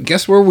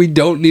 guess where we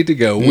don't need to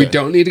go? We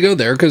don't need to go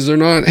there because they're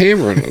not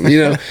hammering them, you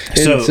know.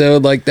 And so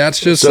like that's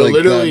just like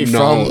literally that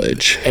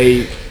knowledge.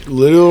 A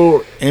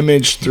little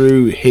image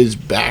through his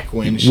back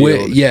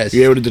windshield. Yes,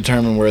 you're able to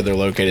determine where they're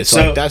located.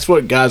 So like, that's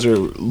what guys are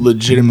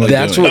legitimately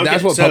doing.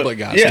 That's what public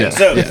guys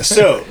do.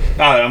 So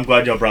I'm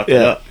glad y'all brought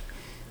that up.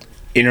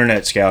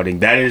 Internet scouting,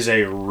 that is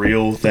a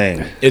real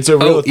thing. It's a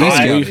real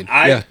thing.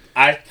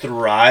 I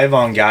thrive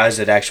on guys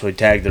that actually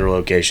tag their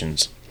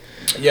locations.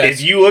 Yes.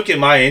 If you look at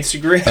my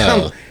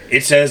Instagram,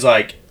 it says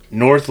like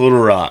North Little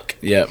Rock.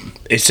 Yep.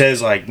 It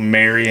says like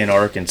Marion,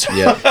 Arkansas.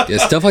 Yeah,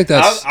 stuff like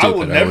that's stupid. I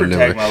will never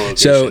tag my location.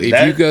 So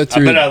if you go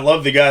through, but I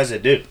love the guys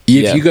that do.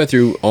 If you go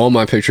through all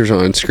my pictures on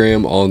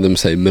Instagram, all of them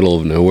say middle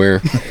of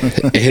nowhere,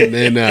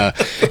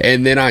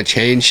 and then I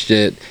changed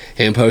it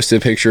and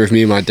posted a picture of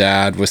me and my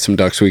dad with some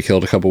ducks we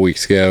killed a couple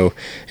weeks ago,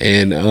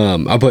 and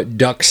I put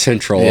Duck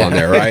Central on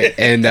there, right?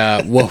 And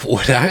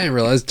what I didn't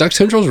realize, Duck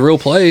Central is a real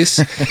place,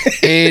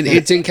 and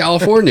it's in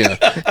California.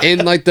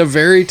 And like the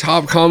very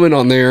top comment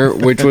on there,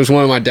 which was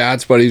one of my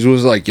dad's buddies,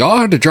 was like,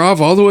 y'all had to drive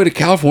all the way to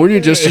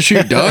California just to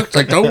shoot ducks?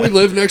 Like, don't we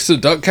live next to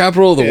the duck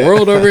capital of the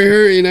world over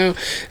here, you know?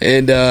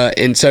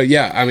 And so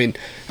yeah, I mean,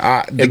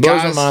 it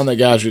blows my mind that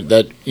guys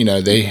that, you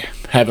know, they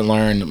haven't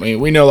learned. I mean,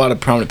 we know a lot of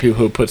prominent people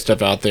who put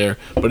stuff out there,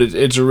 but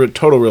it's a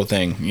total real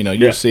thing. You know,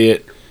 you'll see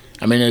it.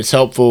 I mean, it's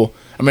helpful.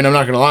 I mean, I'm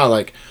not gonna lie,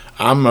 like,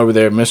 I'm over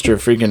there, Mr.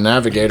 Freaking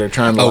Navigator,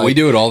 trying to. We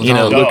do it all the time.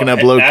 You know, looking up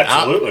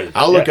absolutely.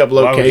 I'll look up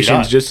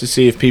locations just to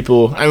see if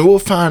people. I mean, we'll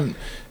find,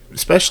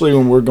 especially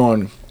when we're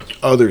going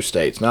other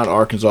states, not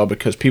Arkansas,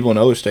 because people in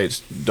other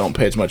states don't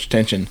pay as much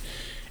attention.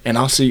 And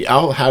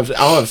I'll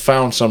have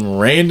found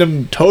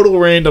some total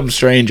random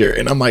stranger,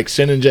 and I'm like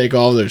sending Jake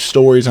all their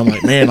stories. I'm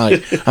like, man,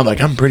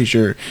 I'm pretty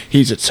sure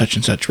he's at such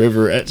and such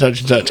river at such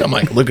and such. I'm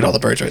like, look at all the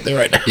birds right there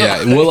right now.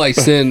 Yeah,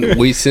 and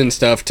we send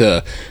stuff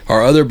to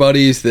our other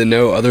buddies that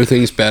know other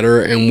things better,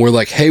 and we're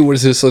like, hey, what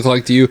does this look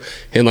like to you?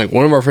 And like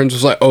one of our friends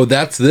was like, oh,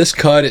 that's this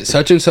cut at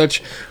such and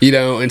such, you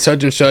know, and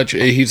such and such.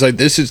 And he's like,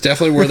 this is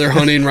definitely where they're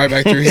hunting right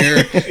back through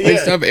here and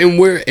stuff. And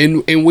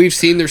we've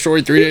seen their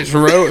story 3 days in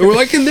a row, and we're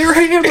like, and they're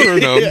hammering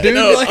them. Dude,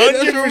 no, like,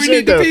 that's where we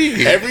need to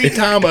be. Every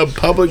time a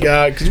public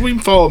guy, because we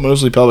follow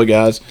mostly public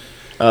guys,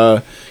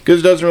 because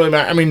it doesn't really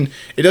matter. I mean,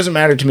 it doesn't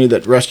matter to me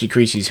that Rusty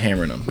Creasy's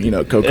hammering them, you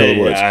know, Coca-Cola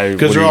Woods,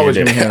 because they're always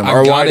going to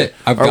hammer them.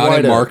 I've got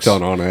it marked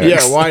on it.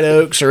 Yeah, White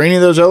Oaks or any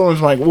of those other ones,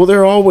 I'm like, well,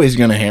 they're always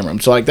going to hammer them.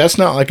 So, like, that's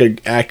not like an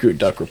accurate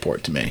duck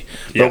report to me.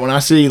 Yeah. But when I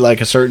see,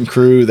 like, a certain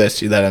crew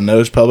that I know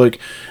is public,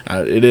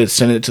 it is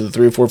send it to the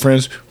 3 or 4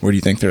 friends. Where do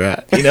you think they're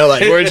at? You know,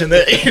 like, where's in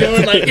the, you know,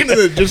 and like,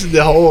 just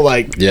the whole,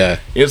 like,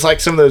 it's like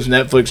some of those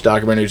Netflix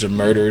documentaries of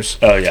murders.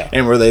 Oh, yeah.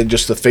 And where the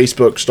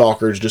Facebook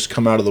stalkers just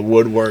come out of the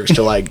woodworks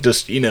to, like,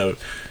 just, you know,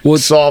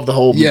 solve the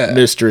whole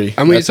mystery.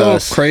 I mean, it's all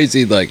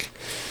crazy. Like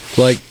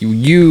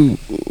you,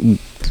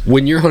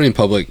 when you're hunting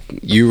public,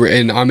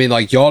 and I mean,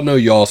 like, y'all know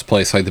y'all's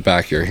place like the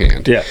back of your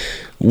hand. Yeah.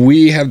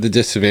 We have the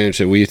disadvantage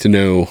that we have to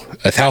know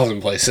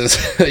 1,000 places,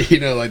 you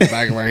know, like the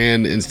back of our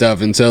hand and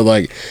stuff. And so,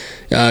 like,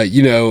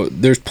 you know,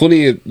 there's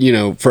plenty of, you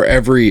know, for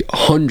every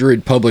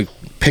 100 public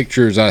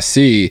pictures I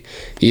see,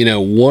 you know,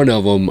 one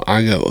of them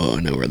I go, oh, I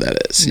know where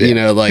that is, you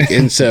know, like,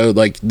 and so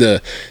like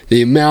the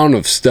amount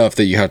of stuff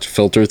that you have to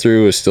filter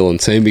through is still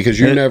insane, because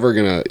you're never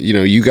gonna, you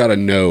know, you got to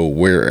know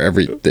where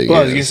everything is.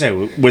 I was gonna say,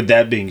 with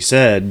that being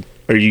said,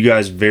 are you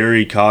guys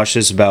very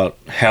cautious about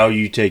how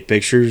you take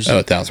pictures?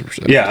 Oh,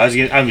 1,000%. Yeah,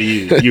 I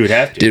mean, you would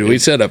have to. Dude,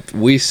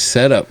 we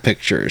set up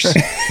pictures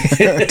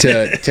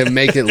to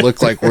make it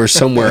look like we're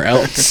somewhere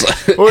else.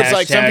 Or it's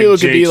like some people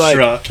could be like,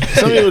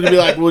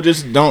 well,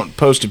 just don't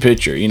post a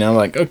picture, you know,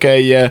 like,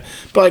 okay, yeah,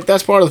 but like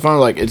that's part of the fun.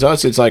 Like, it's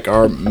us. It's like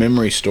our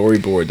memory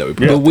storyboard that we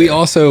put. But we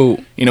also,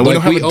 you know, we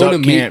don't have a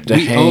DuckCamp to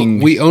hang.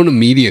 We own a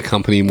media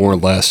company, more or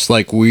less.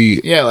 Like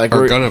we are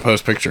gonna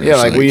post pictures. Yeah,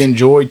 like we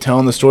enjoy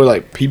telling the story.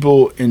 Like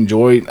people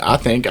enjoy. I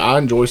think I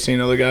enjoy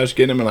seeing other guys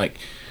getting them and, like,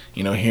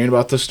 you know, hearing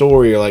about the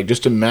story, or like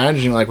just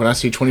imagining, like when I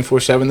see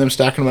 24/7 them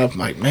stacking them up, I'm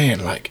like,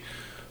 man, like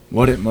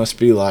what it must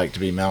be like to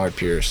be Mallard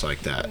Pierce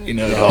like that, you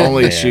know, to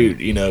only shoot,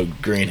 you know,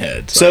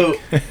 greenheads.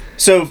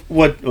 So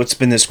let's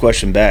spin this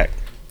question back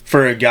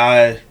for a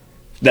guy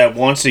that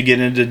wants to get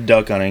into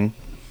duck hunting,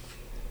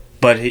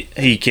 but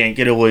he can't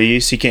get a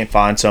lease, he can't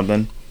find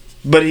something,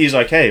 but he's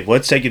like, hey,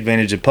 let's take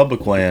advantage of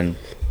public land.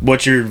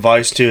 What's your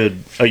advice to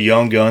a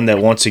young gun that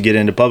wants to get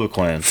into public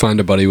land? Find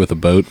a buddy with a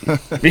boat.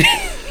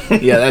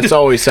 Yeah, that's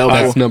always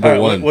helpful. That's number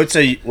one. Let's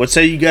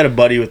say you got a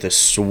buddy with a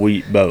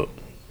sweet boat.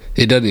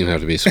 It doesn't even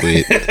have to be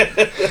sweet.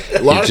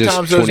 A lot of just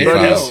times those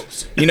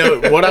 25.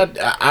 buddies, what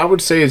I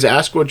would say is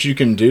ask what you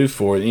can do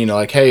for it.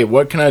 Like, hey,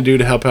 what can I do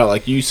to help out?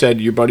 Like you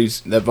said, your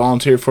buddies that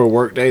volunteer for a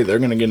work day, they're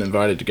going to get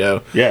invited to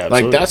go. Yeah,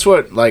 absolutely. like that's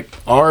what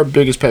our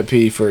biggest pet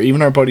peeve for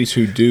even our buddies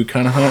who do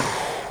kind of hunt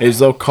is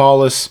they'll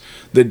call us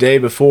the day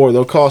before.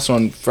 They'll call us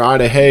on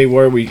Friday. Hey,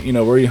 where are we?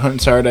 Where are you hunting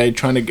Saturday?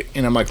 Trying to get,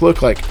 and I'm like,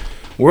 look,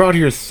 we're out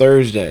here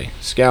Thursday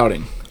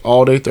scouting.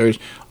 All day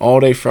Thursday, all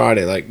day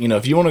Friday.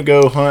 If you want to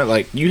go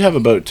hunt, you have a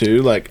boat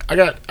too. I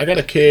got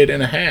a kid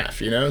and a half.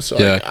 So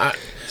Yeah.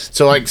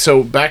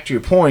 so back to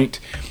your point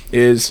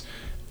is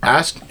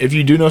ask if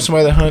you do know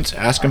somebody that hunts.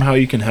 Ask them how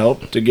you can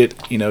help to get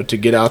to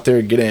get out there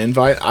and get an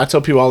invite. I tell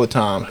people all the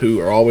time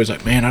who are always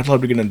like, man, I'd love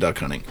to get into duck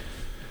hunting.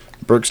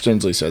 Brooks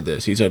Tinsley said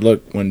this. He said,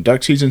 look, when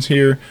duck season's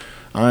here,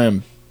 I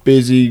am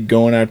busy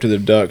going after the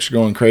ducks,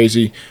 going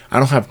crazy. I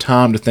don't have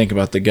time to think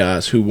about the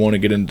guys who want to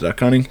get into duck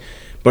hunting.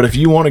 But if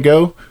you want to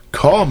go,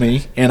 call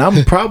me, and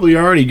I'm probably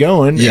already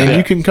going, and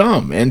you can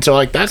come. And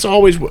so, that's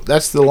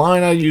the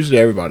line I use to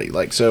everybody.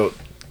 So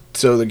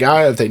the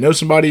guy, if they know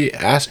somebody,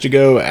 ask to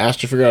go, ask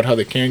to figure out how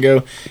they can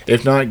go.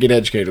 If not, get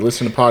educated.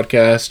 Listen to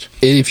podcast.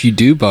 And if you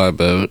do buy a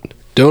boat,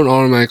 don't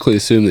automatically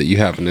assume that you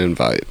have an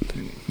invite.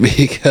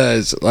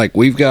 Because,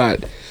 we've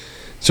got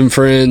some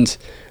friends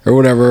or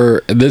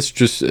whatever. This is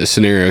just a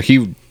scenario.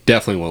 He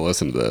definitely won't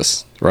listen to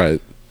this,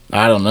 right?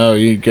 I don't know.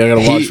 You gotta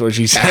watch what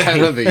you say. I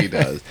don't think he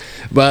does.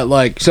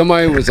 But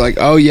somebody was like,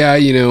 "Oh yeah,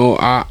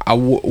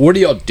 what are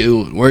y'all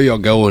doing? Where are y'all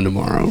going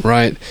tomorrow?"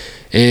 Right?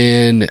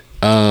 And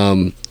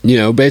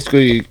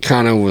basically,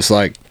 kind of was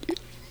like,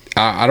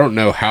 I don't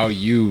know how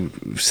you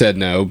said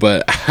no,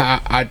 but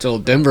I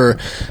told Denver,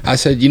 I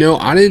said,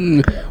 I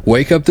didn't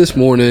wake up this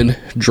morning,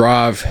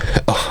 drive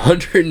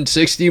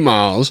 160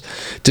 miles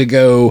to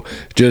go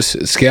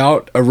just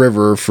scout a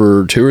river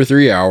for 2 or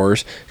 3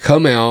 hours,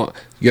 come out,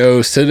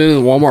 go sit in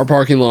the Walmart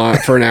parking lot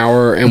for an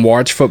hour and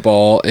watch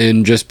football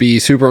and just be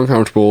super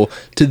uncomfortable,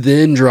 to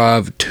then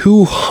drive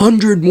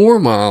 200 more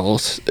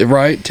miles,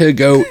 right, to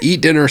go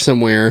eat dinner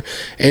somewhere,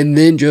 and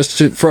then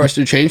for us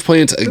to change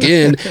plans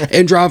again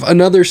and drive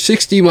another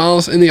 60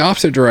 miles in the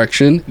opposite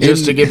direction.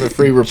 Just to give a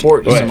free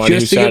report to somebody.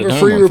 Just to give a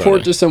free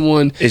report to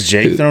someone. Is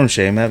Jake throwing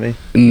shame at me?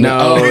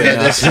 No,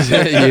 this is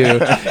at you.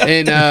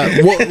 And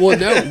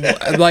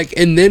no,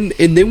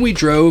 and then we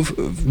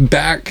drove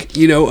back,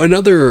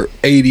 another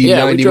 80,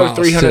 90 we drove miles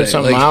 300 today.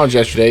 something miles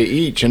yesterday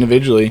each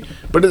individually,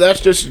 but that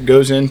just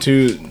goes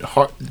into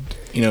hard.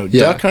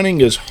 Duck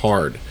hunting is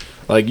hard.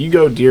 You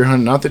go deer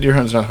hunting. Not that deer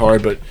hunting's not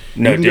hard, but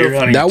no, deer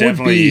hunting is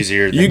definitely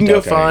easier. You can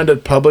go find a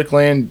public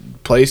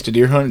land place to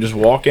deer hunt and just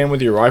walk in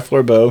with your rifle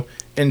or bow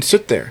and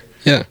sit there.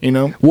 Yeah.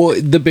 Well,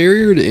 the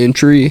barrier to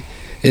entry,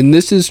 and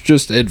this is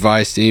just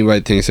advice to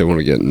anybody that thinks they want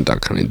to get into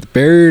duck hunting. The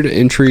barrier to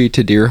entry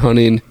to deer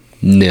hunting,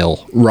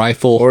 nil.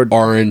 Rifle, or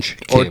orange,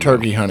 camo. Or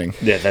turkey hunting.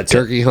 Yeah, that's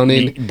turkey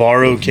hunting.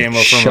 Borrow camo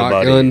from a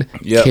buddy. Shotgun,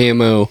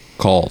 camo,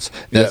 calls.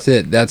 That's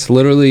it. That's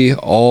literally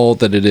all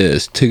that it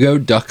is. To go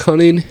duck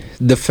hunting,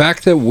 the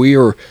fact that we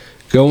are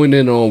going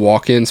in on a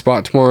walk-in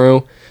spot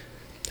tomorrow,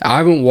 I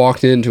haven't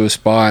walked into a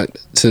spot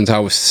since I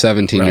was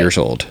 17 years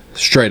old.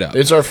 Straight up.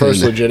 It's our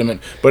first legitimate,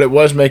 but it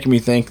was making me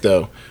think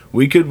though.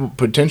 We could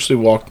potentially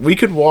we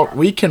can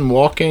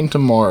walk in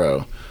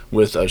tomorrow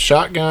with a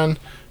shotgun,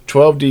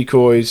 12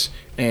 decoys,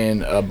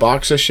 and a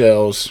box of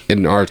shells,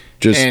 in our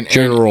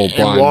general blind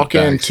and walk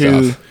bag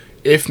into, stuff.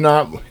 if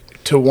not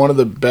to one of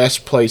the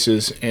best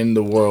places in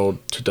the world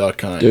to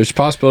duck hunt. There's a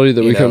possibility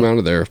that we come out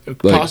of there.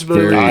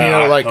 Possibility,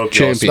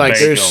 champion.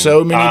 There's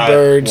so many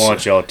birds. I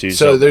want y'all to.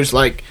 So there's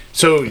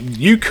so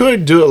you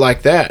could do it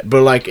like that,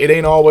 but it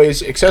ain't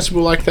always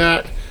accessible like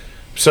that.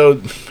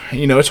 So,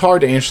 it's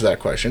hard to answer that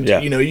question. Yeah.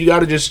 You got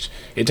to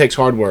it takes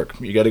hard work.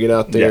 You got to get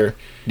out there.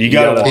 Yeah. You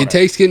got to. It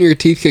takes getting your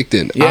teeth kicked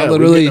in. Yeah, I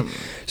literally.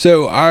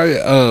 So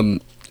I'm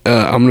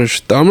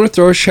gonna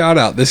throw a shout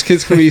out. This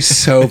kid's gonna be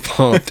so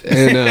pumped,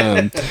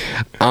 and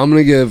I'm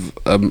gonna give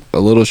a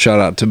little shout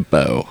out to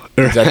Bo.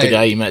 Is that the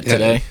guy you met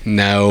today?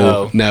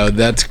 No,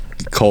 that's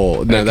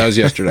Cole. No, that was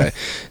yesterday.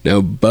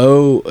 No,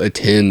 Bo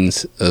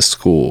attends a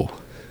school.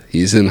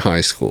 He's in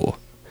high school.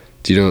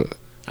 Do you know?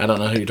 I don't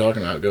know who you're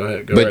talking about. Go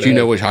ahead. But you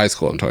know which high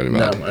school I'm talking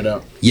about. No, I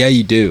don't. Yeah,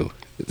 you do.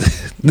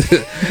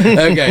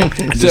 Okay,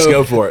 just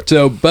go for it.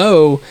 So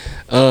Bo,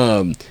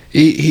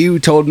 he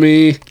told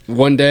me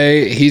one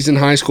day he's in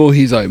high school.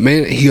 He's like,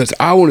 man, he goes,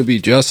 I want to be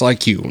just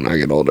like you when I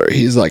get older.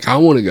 He's like, I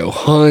want to go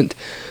hunt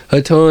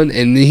a ton.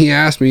 And then he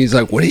asked me, he's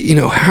like, what,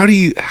 how do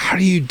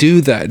you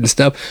do that and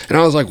stuff? And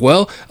I was like,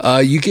 well,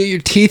 you get your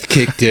teeth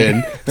kicked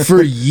in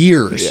for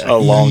years, a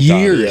long time.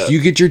 Years.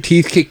 You get your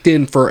teeth kicked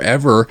in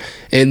forever,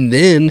 and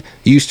then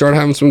you start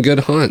having some good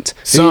hunts.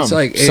 Some.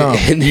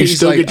 And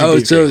he's like, oh,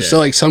 so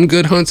like some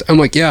good hunts. I'm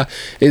like, yeah.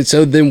 And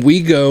so then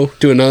we go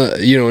to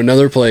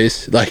another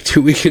place like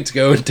 2 weekends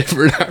ago in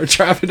different hour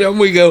traffic. And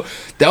we go,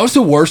 that was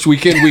the worst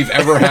weekend we've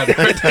ever had in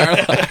our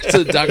entire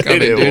lives. Duck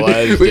hunting,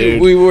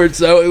 dude. We were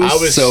so, it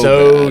was so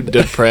so bad.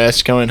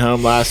 depressed coming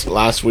home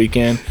last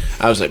weekend.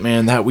 I was like,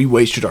 man, that we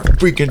wasted our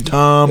freaking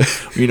time.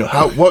 You know,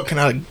 what can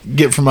I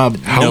get from my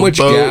much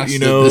boat? gas You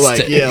did know, this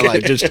like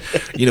take? just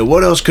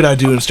what else could I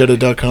do instead of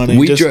duck hunting?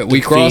 We Just crossed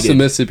the defeated.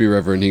 Mississippi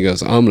River, and he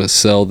goes, "I'm going to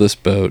sell this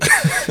boat,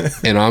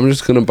 and I'm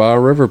just going to buy a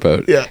river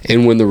boat. Yeah.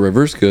 And when the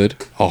river's good,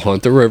 I'll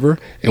hunt the river,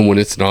 and when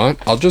it's not,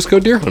 I'll just go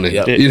deer hunting."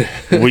 Yep. You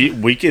know?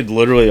 we could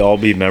literally all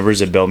be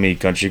members of Bellmead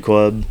Country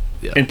Club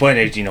and playing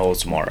 18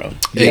 holes tomorrow,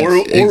 or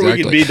we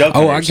could be duck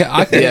hunters.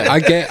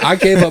 I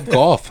gave up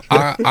golf.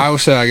 I would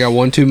say I got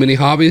one too many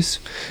hobbies,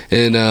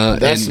 and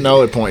That's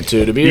another point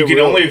too. To be You a can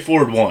real- only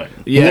afford one.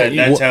 Yeah,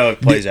 That's how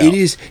it plays out. It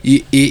is.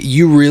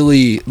 You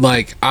really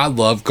like. I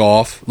love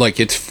golf. Like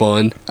it's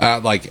fun.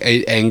 Like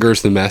it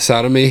angers the mess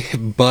out of me.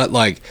 But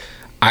like,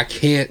 I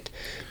can't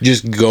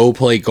just go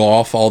play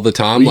golf all the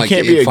time. Well, you like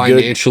can't be a good-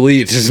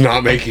 financially, it's just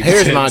not making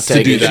Here's sense my to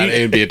take. do Is that you-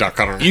 and be a duck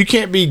hunter. you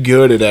can't be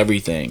good at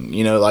everything.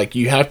 You know, like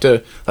you have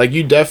to, like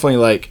you definitely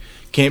like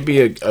can't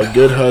be a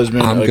good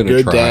husband, I'm a gonna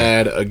good try.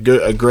 dad,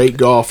 a great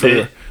golfer,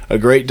 Yeah. a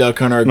great duck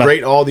hunter, a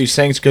great all these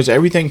things because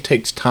everything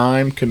takes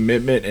time,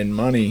 commitment, and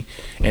money,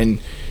 and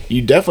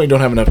you definitely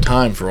don't have enough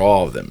time for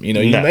all of them. You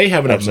know, you No, may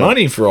have enough absolutely.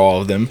 money for all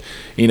of them.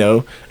 You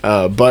know,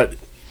 but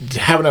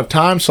have enough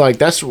time. So like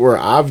that's where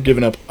I've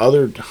given up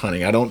other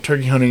hunting. I don't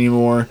turkey hunt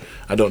anymore.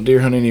 I don't deer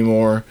hunt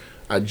anymore.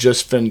 I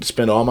just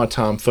spend all my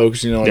time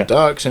focusing on Yeah.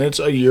 ducks, and it's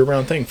a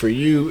year-round thing. For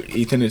you,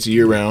 Ethan, it's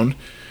year-round.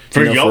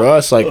 For y'all- For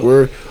us, like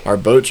our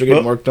boats are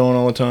getting worked on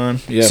all the time.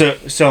 Yeah,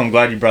 So I'm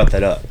glad you brought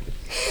that up.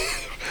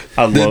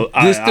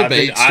 This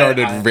debate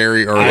started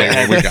very early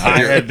when we got I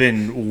here. have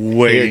been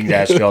waiting to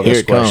ask y'all here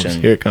this it comes.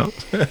 question. Here it comes.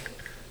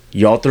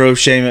 Y'all throw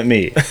shame at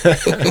me.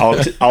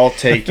 I'll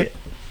take it.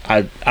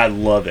 I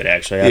love it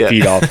actually. I Yeah.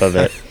 feed off of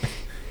it.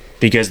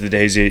 Because the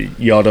days that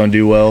y'all don't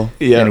do well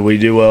Yeah. and we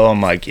do well, I'm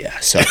like, yeah,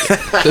 suck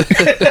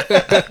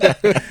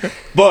it.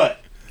 But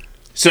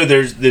so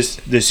there's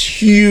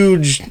this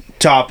huge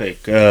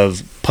topic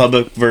of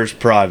public versus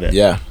private.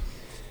 Yeah,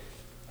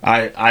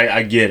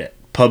 I get it.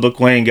 Public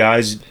land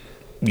guys,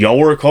 y'all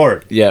work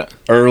hard. yeah,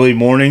 Early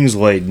mornings,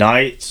 late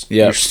nights.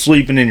 Yeah. You're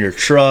sleeping in your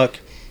truck.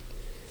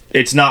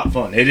 It's not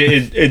fun.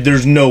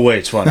 There's no way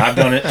it's fun. I've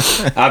done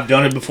it. I've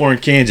done it before in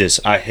Kansas.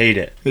 I hate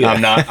it. Yeah.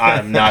 I'm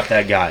not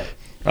that guy.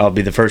 I'll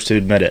be the first to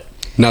admit it.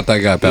 Not that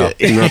guy, pal.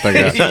 You're not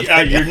that guy.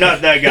 Yeah, you're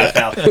not that guy,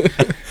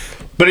 pal.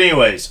 But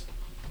anyways,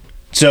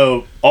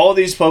 so all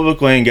these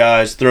public land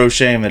guys throw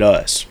shame at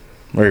us,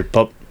 or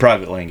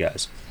private land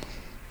guys.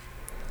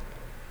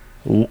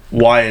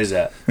 Why is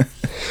that?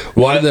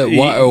 Why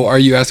are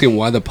you asking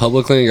why the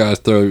public land guys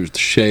throw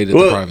shade at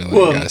the private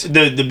land guys?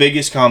 The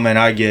biggest comment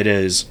I get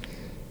is,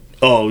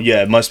 "Oh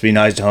yeah, it must be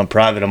nice to hunt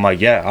private." I'm like,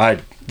 "Yeah,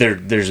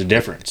 there's a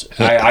difference.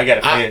 I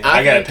gotta pay.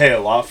 I gotta pay a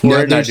lot for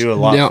it, and I do a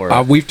lot for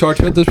it." We've talked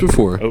about this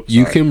before. Oh,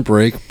 You sorry. can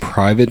break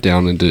private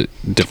down into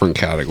different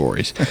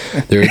categories.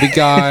 There are the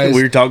guys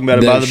We were talking about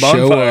it by that the bonfire.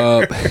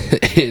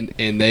 show up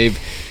and they've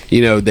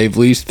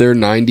leased their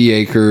 90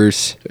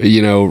 acres,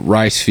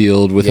 rice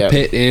field with Yeah. a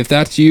pit. And if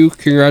that's you,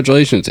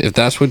 congratulations. If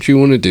that's what you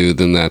want to do,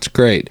 then that's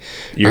great.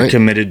 You're Right?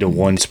 committed to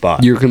one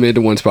spot, You're committed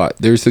to one spot.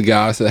 There's the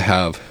guys that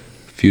have a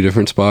few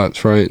different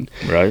spots, right?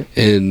 right?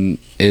 And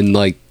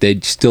like they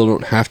still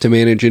don't have to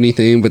manage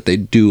anything, but they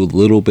do a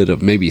little bit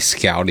of maybe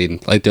scouting.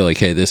 Like they're like,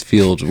 hey,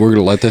 we're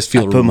gonna let this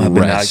field Put my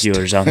rest.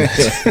 binoculars on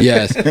this.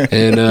 Yes,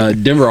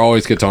 and Denver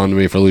always gets on to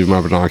me for leaving my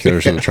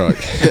binoculars in the truck.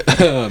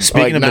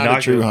 Speaking of not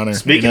a true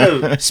binoculars,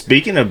 hunter,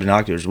 speaking of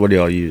binoculars, what do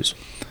y'all use?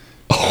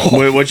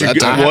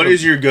 What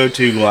is your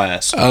go-to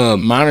glass?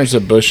 mine is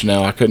a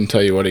Bushnell. I couldn't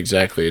tell you what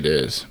exactly it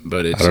is,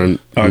 but it's I don't.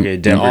 Okay,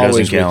 Denver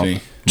always doesn't with count. me.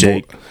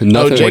 Jake,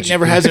 No, Nothing. Jake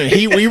never has it.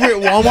 We were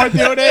at Walmart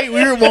the other day.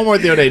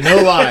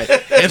 No lie.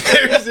 And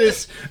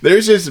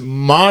there's this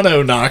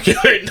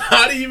mononocular,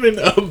 not even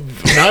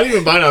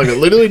binocular.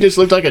 Literally just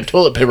looked like a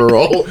toilet paper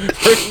roll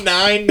for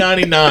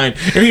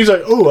 $9.99. And he's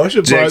like, "Oh, I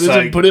should buy Jake's this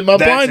like, and put it in my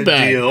 "That's blind a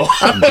bag." deal.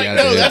 I'm like, Yeah,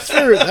 "No, dude.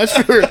 that's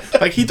for."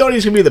 Like he thought he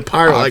was gonna be the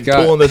pirate, like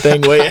got- pulling the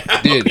thing way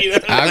out. Dude, you know?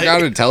 I've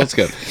got a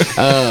telescope.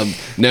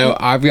 No,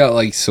 I've got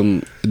like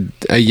some.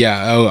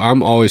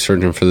 I'm always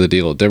searching for the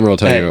deal. Denver will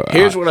tell Hey, you.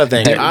 Here's what I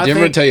think.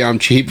 Denver will tell you I'm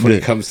cheap when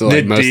it comes to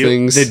like most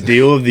things. The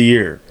deal of the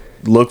year.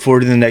 Look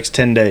forward to the next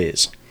 10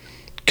 days.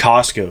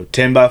 Costco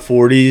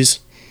 10x40s.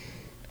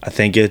 I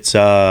think it's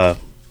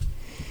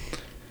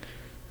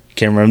can't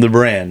remember the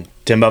brand.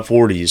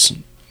 10x40s.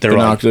 They're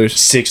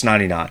Binoculars. like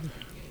 $6.99.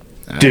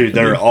 Dude,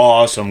 they're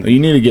awesome. You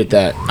need to get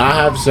that. I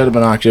have a set of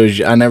binoculars.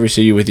 I never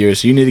see you with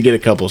yours, so you need to get a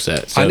couple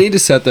sets. So. I need a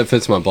set that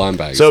fits my blind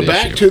bag. So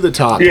back to the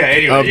topic Yeah,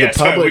 anyway, of the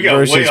sorry, we public got way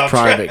versus off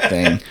private track.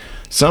 thing.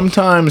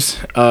 Sometimes,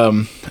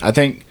 I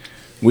think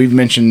we've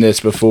mentioned this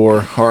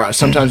before, or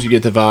sometimes you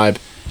get the vibe.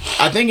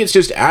 I think it's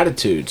just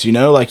attitudes,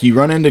 like you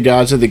run into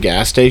guys at the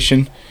gas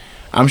station.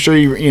 I'm sure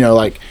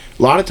like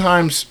a lot of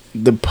times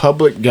the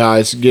public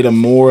guys get a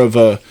more of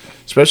a,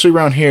 especially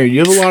around here, you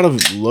have a lot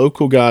of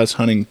local guys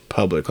hunting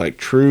public, like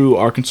true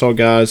Arkansas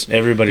guys.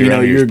 Everybody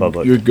around here is you're,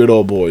 public. You're good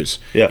old boys.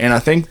 Yeah. And I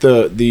think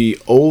the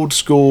old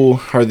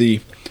school or the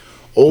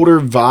older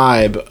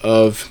vibe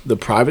of the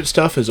private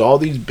stuff is all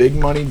these big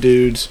money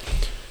dudes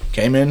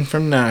came in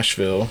from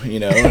Nashville,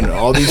 and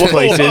all these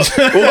places.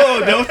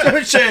 Whoa, don't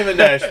throw shame at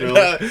Nashville.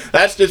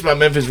 That's just my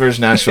Memphis versus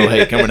Nashville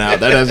hate coming out.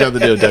 That has nothing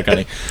to do with duck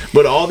hunting.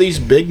 But all these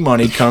big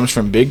money comes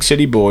from big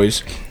city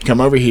boys, come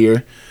over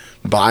here,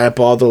 buy up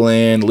all the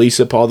land, lease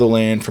up all the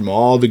land from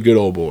all the good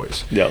old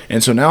boys. Yep.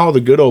 And so now all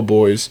the good old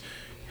boys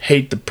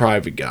hate the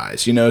private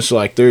guys, so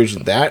like there's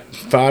that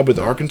vibe with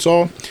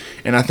Arkansas,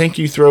 and I think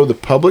you throw the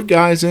public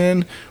guys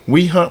in,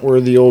 we hunt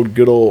where the old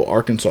good old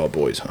Arkansas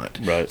boys hunt.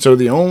 Right. So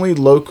the only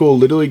local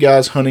literally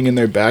guys hunting in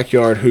their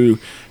backyard who,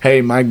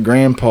 hey, my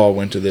grandpa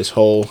went to this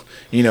hole,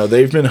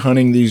 they've been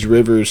hunting these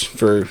rivers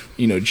for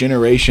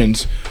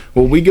generations.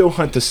 Well, we go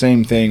hunt the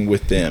same thing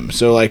with them.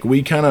 So like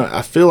we kind of,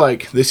 I feel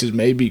like this is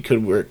maybe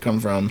could where it come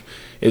from,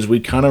 is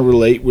we kind of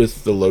relate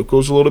with the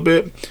locals a little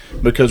bit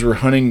because we're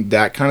hunting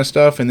that kind of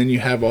stuff, and then you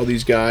have all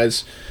these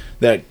guys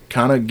that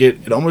kind of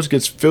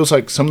feels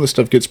like some of the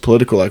stuff gets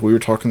political. Like we were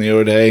talking the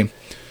other day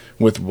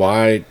with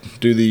why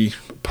do the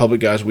public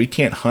guys, we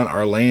can't hunt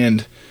our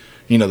land,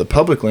 the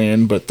public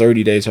land, but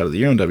 30 days out of the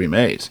year on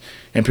WMAs.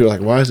 And people are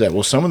like, why is that?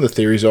 Well, some of the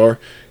theories are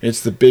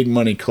it's the big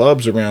money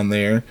clubs around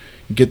there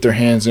get their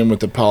hands in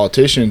with the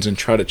politicians and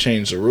try to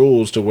change the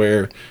rules to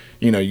where,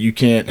 you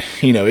can't,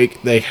 if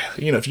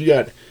you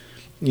got,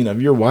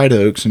 if you're White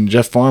Oaks and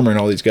Jeff Farmer and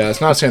all these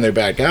guys, not saying they're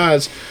bad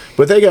guys,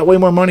 but they got way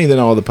more money than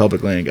all the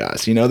public land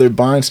guys. They're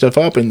buying stuff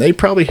up, and they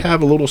probably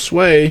have a little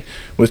sway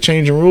with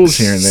changing rules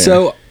here and there.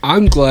 So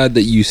I'm glad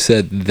that you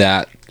said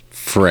that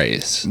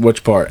phrase.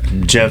 Which part?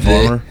 Jeff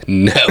Farmer?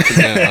 No.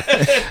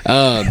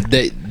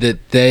 That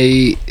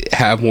they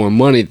have more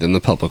money than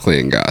the public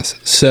land guys.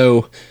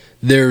 So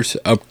there's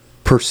a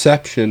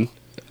perception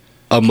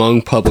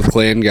among public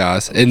land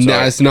guys, and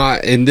that's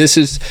not, and this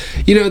is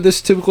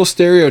this typical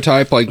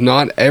stereotype, like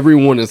not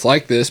everyone is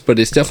like this, but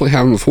it's definitely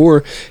happened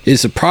before,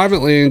 is the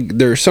private land.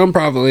 There are some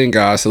private land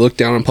guys that look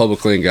down on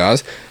public land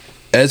guys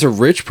as a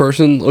rich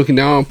person looking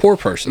down on a poor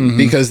person,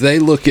 because they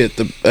look at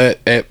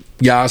at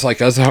guys like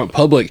us out in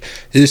public.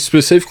 This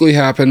specifically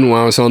happened when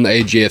I was on the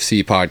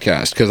AGFC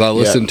podcast, because I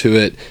listened to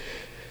it.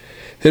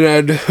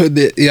 And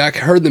I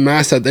heard the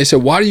mass that they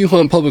said, "Why do you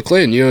hunt public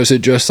land? Is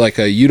it just like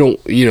you don't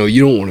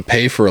want to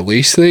pay for a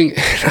lease thing?"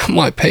 And I'm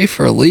like, "Pay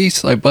for a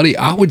lease, like, buddy,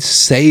 I would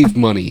save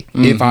money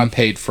if I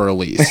paid for a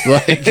lease.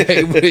 Like,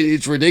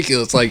 it's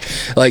ridiculous. Like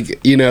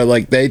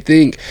they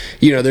think,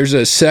 there's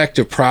a sect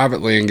of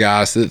private land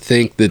guys that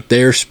think that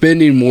they're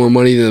spending more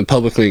money than the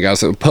public land guys.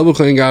 The public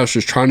land guys are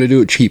just trying to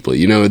do it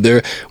cheaply.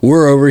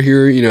 We're over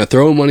here,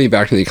 throwing money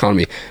back in the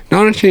economy.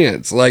 Not a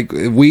chance. Like,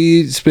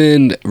 we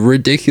spend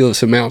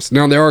ridiculous amounts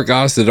now. There are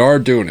guys that are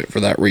doing it for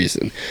that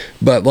reason,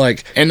 but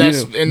like, and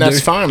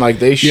that's fine. Like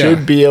they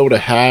should be able to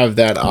have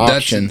that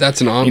option. That's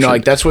an option.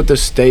 Like that's what the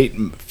state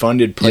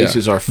funded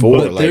places are for.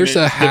 But like, there's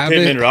a habit.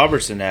 The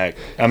Pittman-Robertson Act.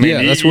 I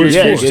mean, that's what it's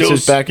for. It's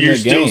just back in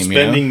the game. You're still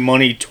spending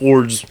money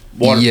towards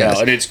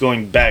waterfowl, and it's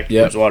going back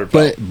towards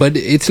waterfowl. But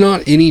it's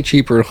not any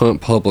cheaper to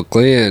hunt public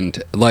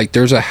land. Like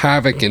there's a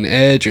Havoc and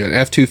Edge and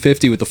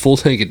F-250 with the full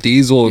tank of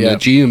diesel and the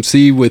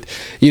GMC with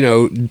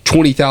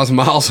 20,000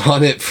 miles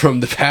on it from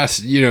the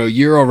past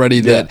year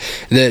already that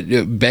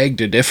beg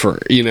to differ.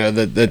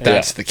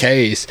 That's the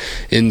case,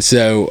 and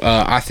so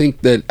I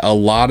think that a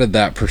lot of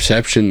that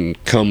perception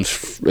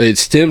it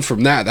stems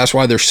from that. That's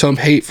why there's some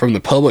hate from the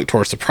public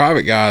towards the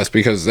private guys,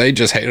 because they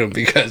just hate them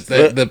because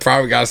the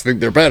private guys think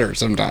they're better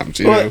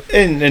sometimes.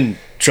 And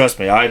trust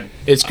me,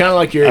 it's kind of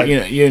like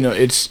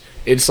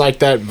it's like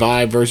that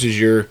vibe versus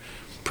your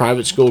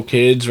private school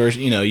kids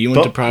versus you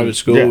went to private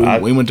school,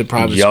 we went to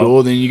private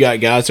school, then you got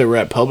guys that were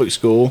at public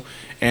school,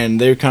 and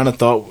they kind of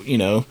thought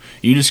you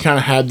just kind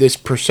of had this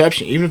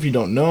perception, even if you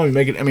don't know, you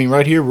make it. I mean,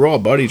 right here we're all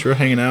buddies, we're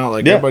hanging out,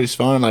 like everybody's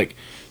fun, like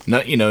no,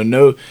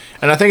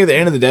 and I think at the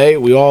end of the day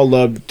we all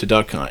love to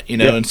duck hunt,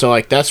 and so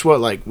like that's what,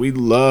 like, we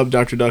love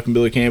Dr. Duck and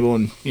Billy Campbell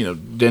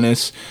and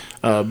Dennis.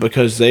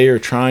 Because they are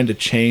trying to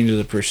change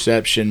the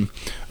perception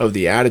of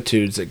the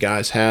attitudes that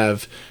guys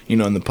have,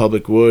 in the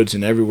public woods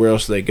and everywhere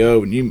else they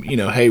go. And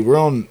hey, we're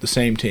on the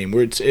same team.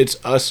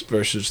 It's us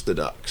versus the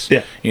ducks.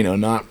 Yeah.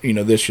 Not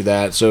this or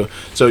that. So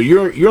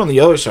you're on the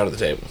other side of the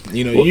table.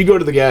 You go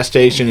to the gas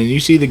station and you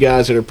see the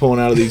guys that are pulling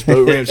out of these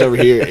boat ramps over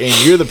here,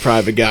 and you're the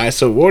private guy.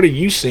 So what are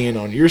you seeing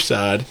on your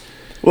side?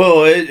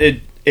 Well,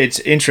 it's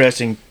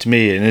interesting to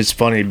me, and it's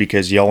funny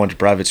because y'all went to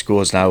private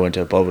schools and I went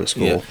to a public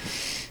school. Yeah.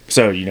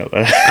 So,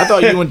 I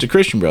thought you went to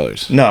Christian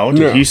Brothers. No, I went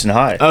to Houston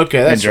High.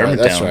 Okay, that's right.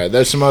 That's right.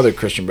 There's some other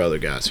Christian Brother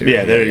guys here.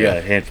 Yeah, there you got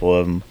a handful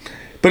of them.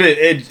 But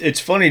it's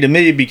funny to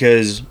me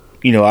because,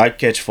 I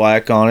catch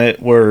flack on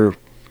it where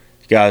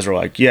guys are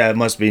like, yeah, it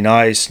must be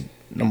nice.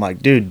 And I'm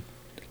like, dude,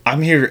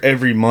 I'm here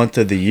every month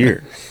of the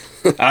year.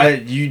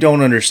 You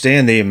don't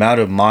understand the amount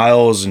of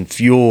miles and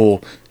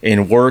fuel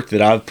and work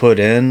that I've put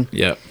in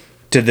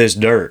to this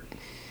dirt.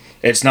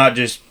 It's not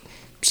just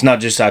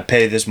I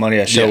pay this money,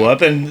 I show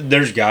up, and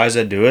there's guys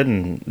that do it,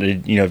 and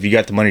if you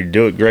got the money to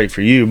do it, great for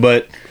you.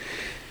 But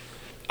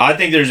I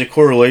think there's a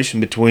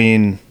correlation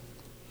between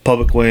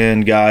public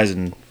land guys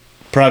and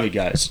private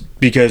guys,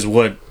 because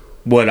what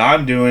what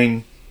I'm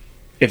doing,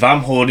 if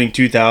I'm holding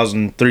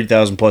 2,000,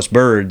 3,000 plus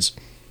birds,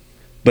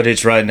 but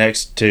it's right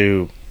next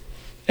to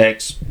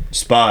X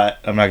spot,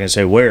 I'm not going to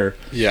say where,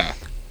 Yeah.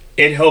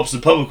 it helps the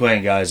public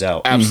land guys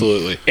out.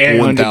 Absolutely. And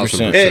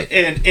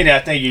 1,000%. And I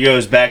think it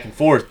goes back and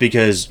forth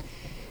because,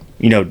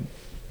 you know,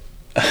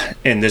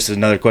 and this is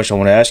another question I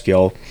want to ask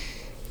y'all.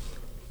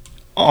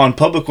 On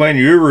public land,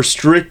 you're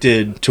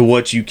restricted to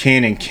what you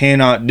can and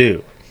cannot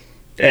do.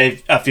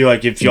 I feel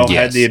like if y'all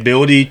had the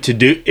ability to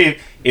do,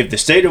 if the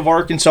state of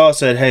Arkansas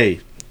said, "Hey,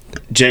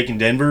 Jake and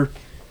Denver,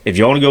 if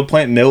y'all want to go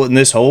plant millet in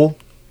this hole,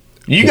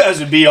 you guys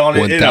would be on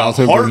it in a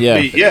 1,000%.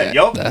 heartbeat." Yeah,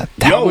 y'all.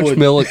 How much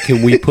millet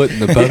can we put in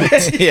the boat?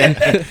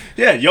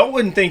 Yeah, y'all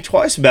wouldn't think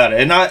twice about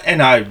it.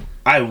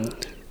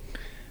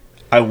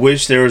 I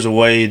wish there was a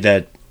way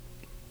that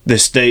the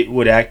state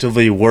would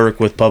actively work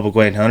with public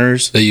land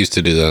hunters. They used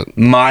to do that.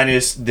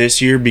 Minus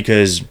this year,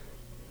 because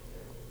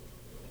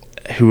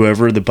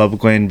whoever the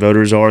public land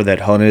voters are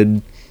that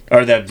hunted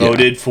or that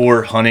voted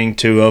for hunting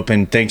to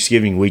open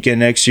Thanksgiving weekend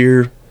next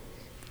year,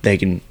 they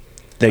can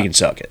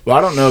suck it. Well,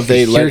 I don't know if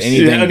they let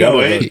anything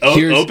go.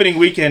 Opening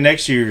weekend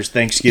next year is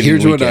Thanksgiving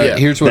weekend.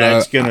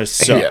 That's gonna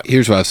suck.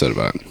 Here's what I've said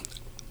about it.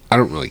 I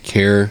don't really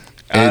care.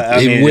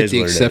 With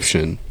the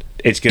exception,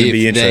 it's going to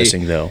be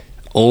interesting though.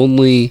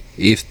 Only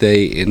if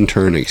they in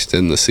turn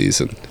extend the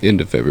season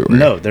into February.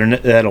 No,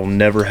 that'll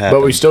never happen.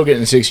 But we still get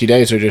in 60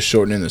 days. They're just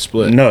shortening the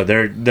split. No,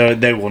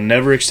 they will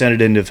never extend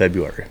it into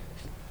February.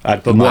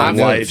 I'd put my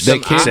wife's. They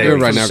can't do it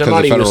right now because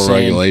of federal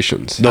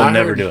regulations. They'll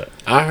never do it.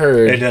 I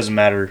heard it doesn't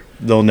matter.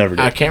 They'll never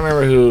do it. I can't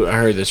remember who I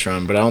heard this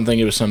from, but I don't think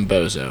it was some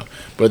bozo.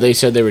 But they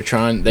said they were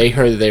trying. They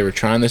heard that they were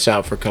trying this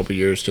out for a couple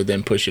years to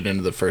then push it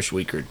into the first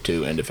week or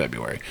two into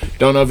February.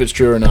 Don't know if it's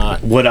true or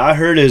not. What I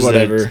heard is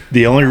that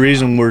the only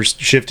reason we're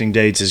shifting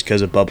dates is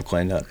because of public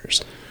land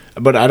hunters.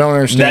 But I don't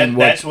understand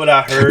that's what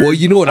I heard. Well,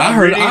 you know what I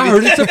heard? I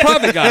heard it's a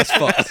private guy's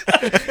fault.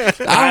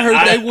 I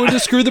heard they wanted to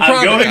screw the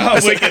private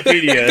guys. I'm going on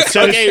Wikipedia.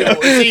 So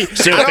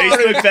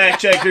Facebook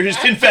fact checkers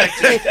can fact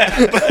check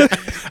that.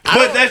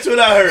 But that's what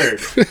I heard.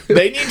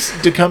 They need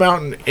to come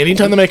out and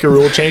anytime they make a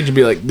rule change and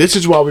be like, this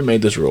is why we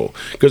made this rule.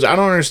 Because I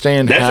don't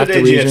understand half the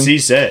reason. That's what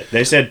AGFC said.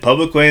 They said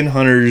public land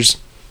hunters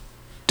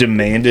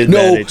demanded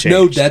that it change.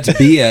 No, that's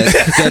BS.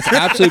 That's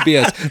absolute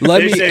BS.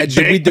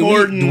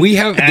 We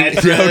have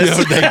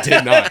no, they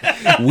did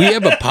not. We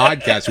have a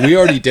podcast. We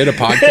already did a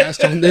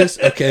podcast on this.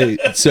 Okay,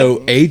 so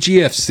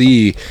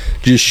AGFC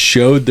just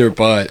showed their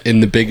butt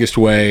in the biggest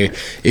way.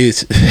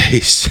 Is they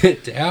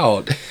sent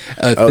out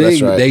a thing.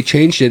 That's right. They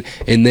changed it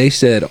and they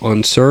said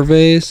on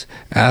surveys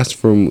asked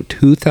from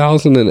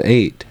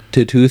 2008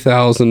 to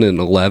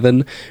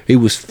 2011, it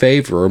was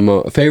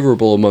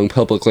favorable among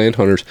public land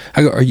hunters.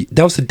 I go,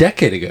 that was a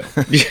decade ago.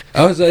 It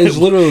was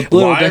literally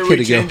Why decade are we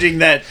ago. Changing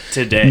that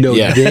today? No,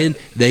 then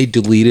they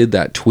deleted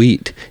that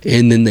tweet,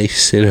 and then they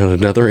sent out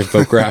another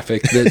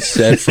infographic that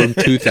said from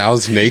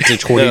 2008 to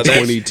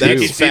 2022. You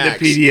can see the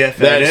PDF.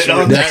 That's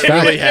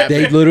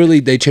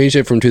fact. They changed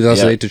it from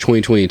 2008 to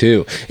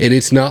 2022, and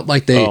it's not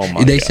like they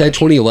said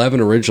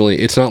 2011 originally.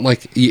 It's not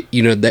like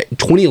that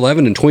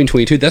 2011 and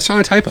 2022. That's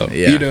not a typo.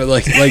 Yeah.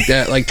 Like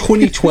that, like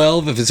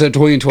 2012. If it said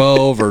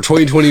 2012 or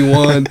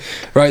 2021,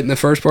 right in the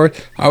first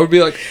part, I would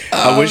be like,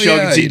 I wish y'all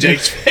could see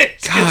Jake's face.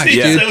 God,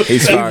 dude,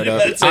 he's fired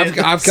up.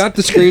 I've got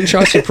the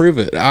screenshots to prove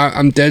it.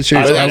 I'm dead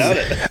serious.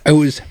 It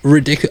was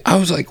ridiculous. I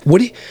was like,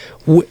 what?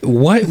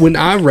 When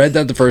I read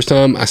that the first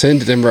time, I sent it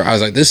to Denver. I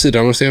was like, this is the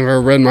dumbest thing I've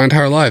ever read in my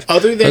entire life.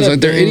 Other than I was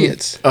like, they're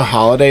idiots. A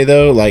holiday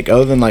though, like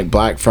other than like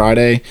Black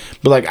Friday,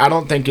 but like I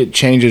don't think it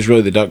changes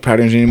really the duck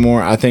patterns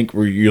anymore. I think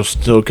you'll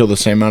still kill the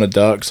same amount of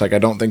ducks. Like I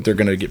don't think they're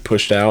gonna get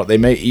pushed out. They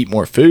may eat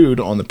more food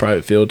on the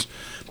private fields.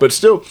 But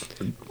still,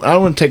 I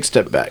want to take a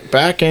step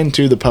back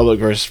into the public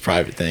versus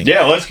private thing.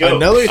 Yeah, let's go.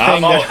 Another thing,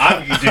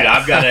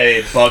 I've got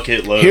a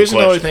bucket load. Here's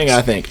another thing.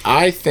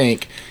 I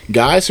think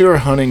guys who are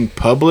hunting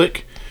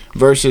public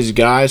versus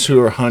guys who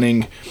are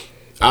hunting,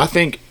 I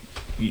think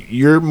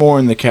you're more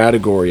in the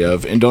category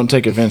of, and don't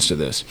take offense to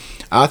this,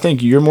 I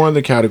think you're more in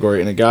the category,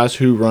 and the guys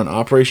who run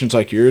operations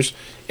like yours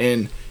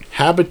in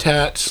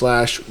habitat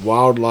 /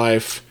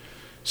 wildlife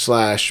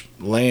 /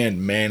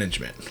 land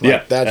management.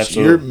 Like that's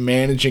you're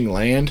managing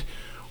land.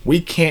 We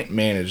can't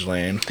manage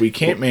land. We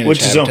can't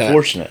manage habitat. Which is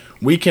unfortunate.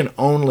 We can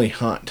only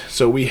hunt.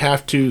 So we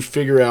have to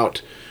figure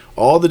out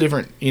all the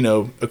different,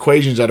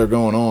 equations that are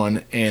going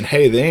on. And,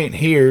 hey, they ain't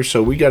here,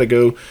 so we got to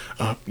go,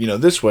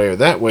 this way or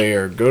that way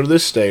or go to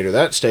this state or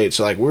that state.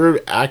 So, like, we're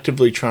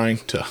actively trying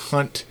to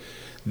hunt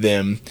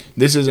them.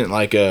 This isn't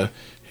like a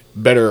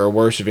better or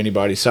worse of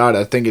anybody's side.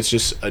 I think it's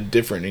just a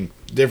different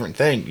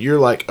thing. You're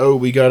like, oh,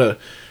 we got to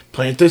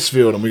plant this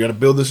field and we got to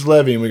build this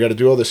levee and we got to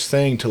do all this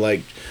thing to,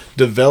 like,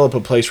 develop a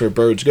place where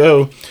birds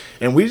go,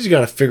 and we just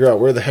got to figure out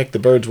where the heck the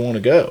birds want to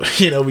go.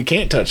 We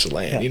can't touch the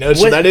land.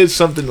 So that is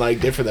something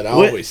like different that I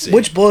always see.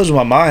 Which blows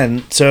my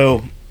mind.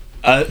 So,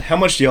 how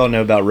much do y'all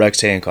know about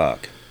Rex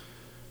Hancock?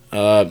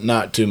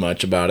 Not too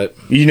much about it.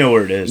 You know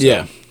where it is.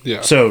 Yeah.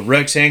 Yeah. So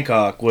Rex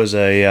Hancock was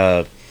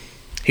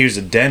he was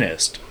a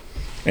dentist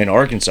in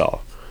Arkansas.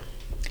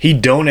 He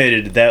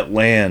donated that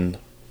land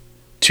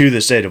to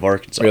the state of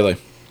Arkansas. Really?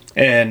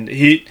 And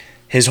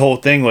his whole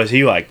thing was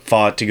he like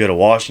fought to go to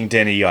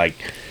Washington. He like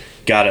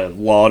got a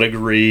law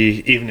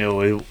degree, even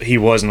though he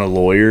wasn't a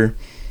lawyer.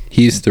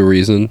 He's the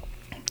reason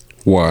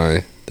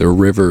why the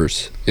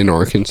rivers in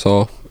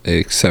Arkansas,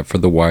 except for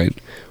the White,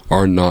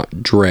 are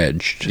not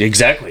dredged.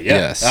 Exactly. Yeah.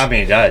 Yes. I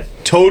mean,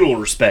 total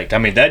respect. I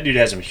mean, that dude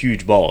has some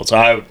huge balls.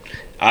 I'd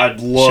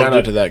love Shout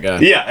out to that guy.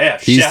 Yeah.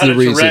 He's Shout the out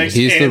reason. to Rex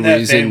He's the and that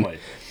reason family.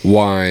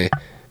 why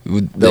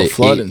They'll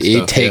flood and it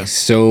stuff, takes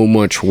so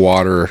much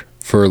water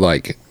for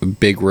like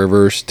big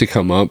rivers to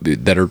come up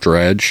that are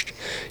dredged,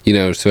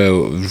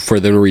 so for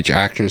them to reach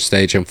action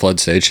stage and flood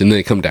stage, and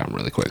they come down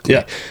really quickly.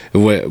 Yeah.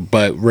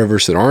 But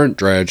rivers that aren't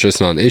dredged, it's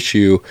not an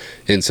issue,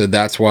 and so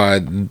that's why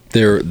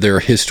they're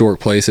historic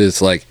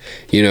places like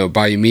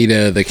Bayou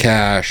Meta, the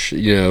Cache,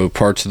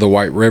 parts of the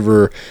White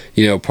River,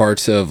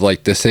 parts of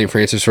like the St.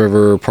 Francis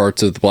River,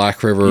 parts of the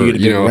Black River, You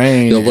get a big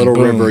rain the Little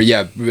and boom.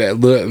 River, a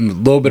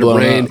little bit of Blown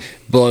rain. up.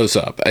 Blows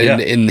up, and Yeah.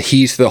 and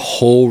he's the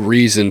whole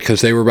reason, because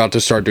they were about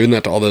to start doing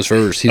that to all those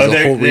rivers. He's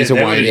the whole reason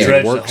they why would've it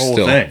dredged the works whole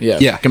still. thing.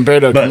 Yeah.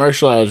 Compared to a But-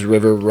 commercialized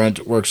river,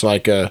 works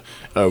like a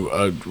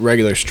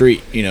regular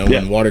street.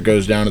 When water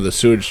goes down to the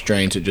sewage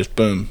drains, it just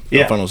boom,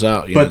 it funnels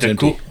out. But it's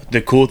empty.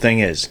 the cool thing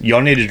is, y'all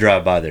need to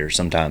drive by there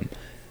sometime.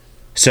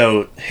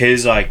 So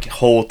his like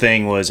whole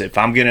thing was, if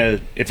I'm gonna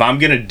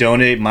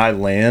donate my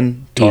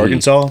land to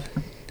Arkansas,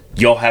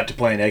 y'all have to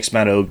plant X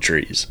amount of oak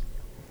trees.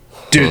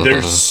 Dude,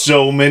 there's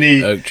so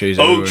many Oak trees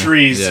oak everywhere.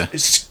 trees Yeah.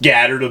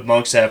 scattered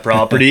amongst that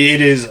property. It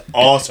is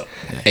awesome.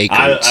 Acres.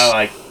 I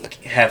like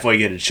halfway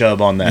get a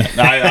chub on that.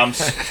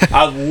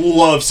 I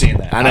love seeing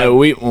that. I know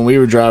when we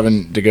were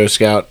driving to go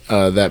scout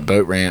that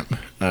boat ramp,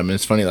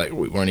 it's funny, like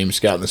we weren't even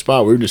scouting the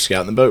spot, we were just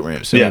scouting the boat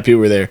ramp. So many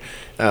people were there.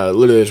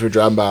 Literally as we're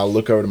driving by, I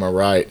look over to my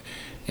right,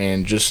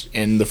 and just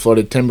in the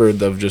flooded timber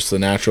of just the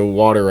natural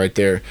water right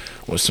there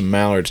was some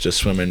mallards just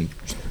swimming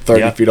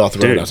 30 feet off the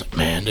road. Dude. I was like,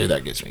 man, dude,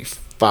 that gets me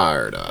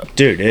fired up.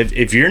 Dude,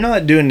 if you're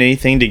not doing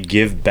anything to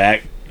give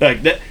back,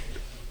 like that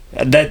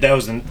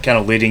was kind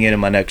of leading into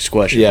my next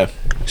question. Yeah.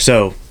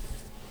 So,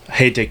 I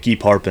hate to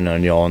keep harping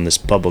on y'all on this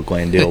public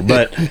land deal,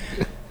 but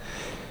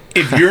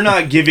if you're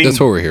not giving, That's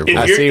what we're here for.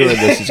 I see where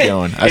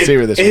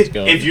this is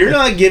going. If you're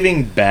not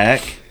giving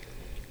back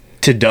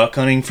to duck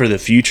hunting for the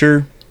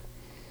future,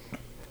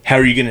 how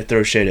are you going to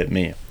throw shade at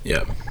me?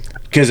 Yeah.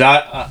 Because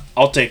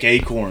I'll take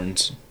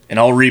acorns and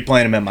I'll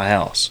replant them at my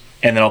house,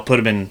 and then I'll put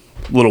them in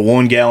little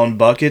 1 gallon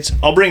buckets.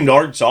 I'll bring them to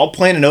Arkansas. I'll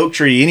plant an oak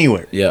tree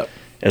anywhere. Yeah.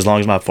 As long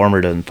as my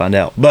farmer doesn't find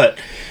out. But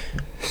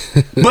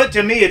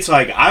to me, it's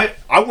like I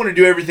want to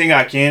do everything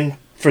I can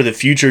for the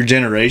future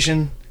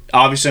generation.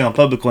 Obviously, on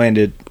public land,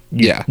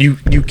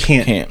 you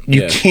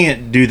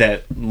can't do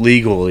that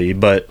legally,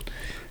 but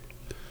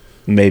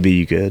maybe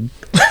you could.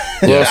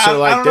 Well,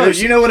 so I don't know.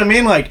 You know what I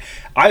mean? Like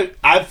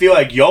I feel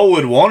like y'all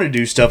would want to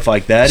do stuff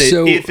like that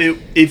So- if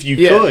you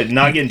could,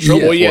 not get in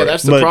trouble. Well, yeah, for it.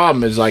 that's the But-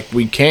 problem. Is like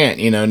we can't,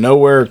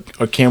 nowhere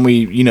or can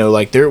we,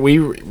 like there. We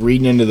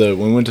reading into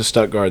when we went to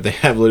Stuttgart, they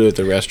have literally at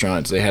the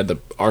restaurants. They had the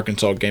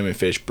Arkansas Game and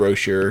Fish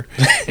brochure,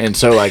 and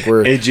so like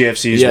we're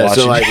AGFC's yeah.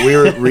 watching. So like we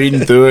were reading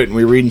through it, and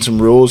we were reading some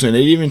rules, and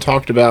it even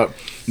talked about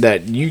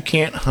that you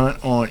can't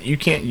you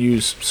can't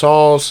use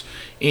saws,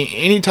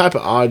 any type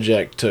of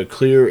object to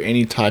clear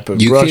any type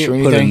of You brush can't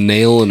or put a anything.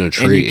 nail in a And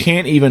tree. you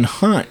can't even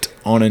hunt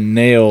on a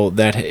nail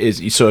that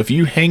is. So if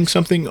you hang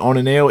something on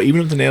a nail,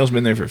 even if the nail's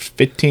been there for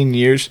 15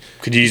 years,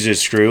 Could you use a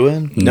screw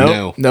in?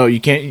 no,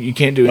 you can't. You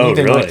can't do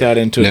anything really? like that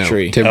into No a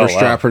tree. timber Oh, wow.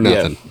 strap or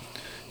nothing.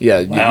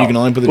 Yeah, Wow. you can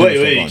only put the timber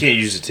strap Wait, on. you can't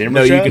use a timber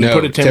No, strap? you can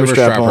put a timber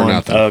strap or on.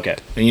 nothing. Oh, okay.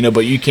 And,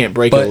 but you can't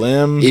break But a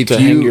limb if to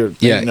you, hang your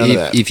yeah, none of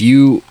that. if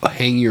you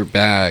hang your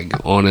bag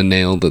on a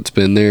nail that's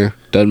been there,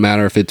 doesn't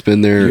matter if it's been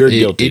there. You're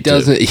guilty, It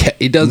doesn't. Yeah,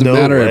 it doesn't No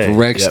matter way. if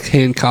Rex Yep.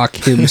 Hancock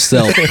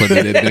himself put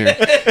it in there.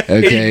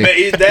 Okay,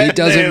 made that it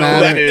doesn't nail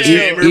matter. in his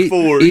hammer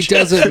forge. It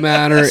doesn't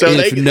matter So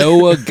if they-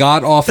 Noah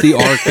got off the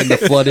ark in the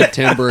flooded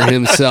timber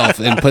himself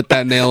and put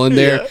that nail in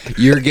there.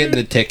 You're getting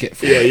the ticket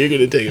for yeah, it. you're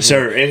gonna take it.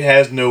 Sir, it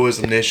has Noah's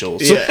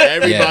initials. Yeah,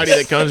 everybody Yes.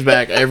 that comes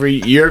back every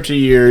year after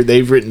year,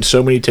 they've written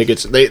so many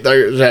tickets. There's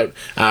that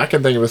I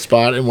can think of a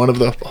spot in one of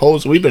the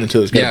holes we've been into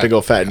that's got a big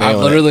old fat nail.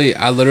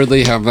 I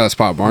literally have that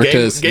spot marked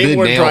as the Game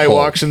Ward nail probably hole.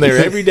 walks in there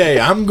every day.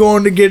 I'm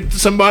going to get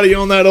somebody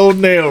on that old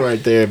nail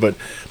right there. But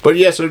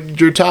yeah. So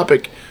your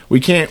topic, we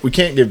can't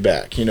give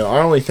back. Our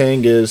only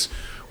thing is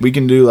we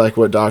can do like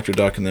what Dr.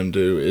 Duck and them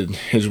do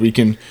is we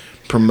can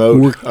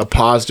promote a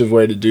positive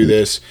way to do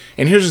this.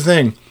 And here's the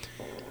thing.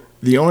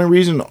 The only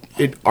reason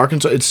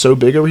Arkansas it's so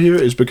big over here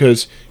is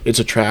because it's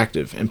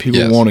attractive and people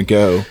Yes. want to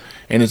go,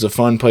 and it's a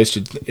fun place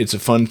it's a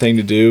fun thing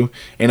to do.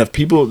 And if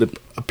people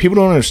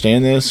don't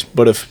understand this,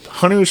 but if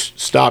hunters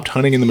stopped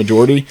hunting in the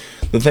majority,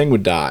 the thing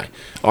would die.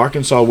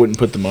 Arkansas wouldn't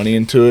put the money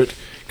into it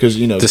because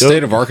The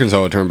state of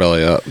Arkansas would turn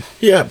belly up.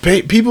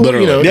 people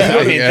Literally. Yeah,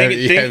 I mean,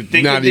 Yeah,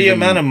 think not of the even-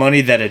 amount of money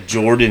that a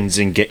Jordan's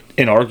in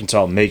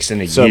Arkansas makes in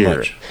a so year.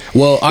 much.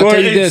 Well, I'll Well,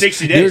 tell you in this: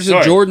 60 days,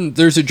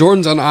 there's a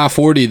Jordans on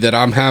I-40 that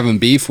I'm having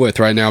beef with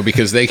right now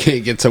because they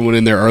can't get someone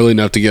in there early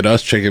enough to get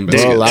us chicken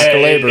biscuits. Well, lack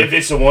of labor. If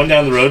it's the one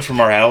down the road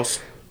from our house,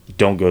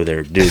 don't go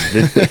there, dude.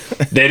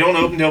 They don't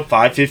open till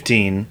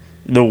 5:15.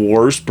 The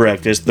worst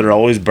breakfast. They're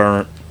always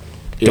burnt.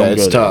 Yeah,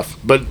 it's tough.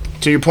 But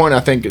to your point, I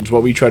think it's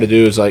what we try to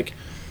do is like,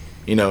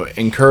 you know,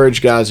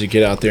 encourage guys to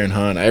get out there and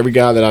hunt. Every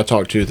guy that I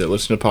talk to that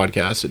listens to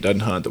podcasts that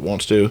doesn't hunt, that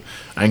wants to,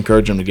 I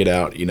encourage them to get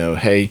out. You know,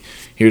 hey,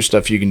 here's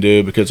stuff you can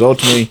do, because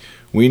ultimately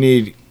we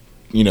need,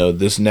 you know,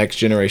 this next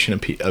generation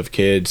of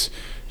kids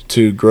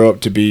to grow up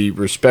to be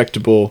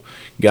respectable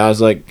guys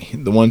like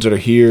the ones that are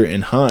here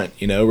and hunt,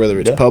 you know, whether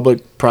it's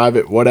public,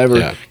 private,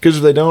 whatever. Because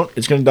if they don't,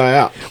 it's going to die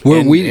out.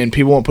 And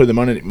people won't put the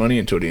money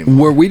into it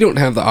anymore. Where we don't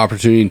have the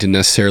opportunity to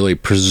necessarily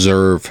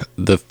preserve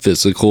the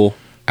physical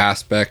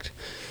aspect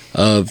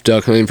of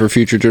duck hunting for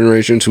future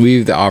generations, we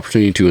have the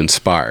opportunity to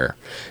inspire.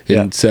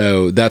 And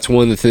so that's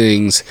one of the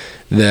things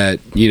that,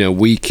 you know,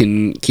 we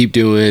can keep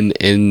doing.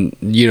 And,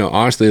 you know,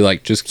 honestly,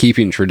 like just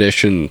keeping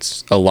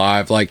traditions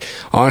alive. Like,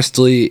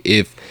 honestly,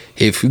 if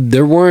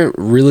there weren't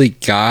really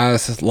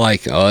guys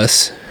like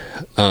us,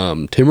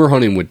 timber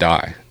hunting would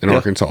die in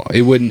Arkansas.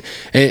 It wouldn't,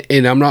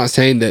 and I'm not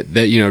saying that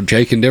you know,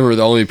 Jake and Dim are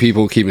the only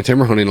people keeping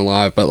timber hunting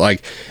alive, but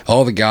like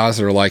all the guys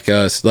that are like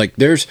us, like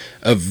there's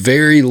a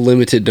very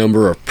limited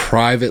number of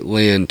private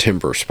land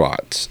timber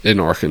spots in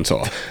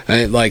Arkansas,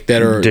 and like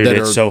that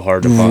are so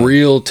hard to find.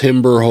 Real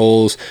timber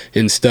holes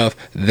and stuff.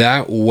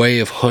 That way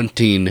of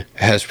hunting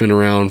has been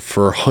around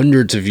for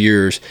hundreds of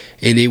years,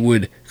 and it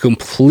would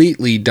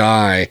completely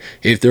die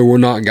if there were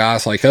not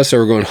guys like us that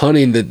were going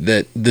hunting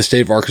that the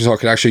state of Arkansas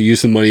could actually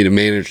use the money to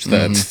manage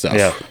that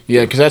stuff.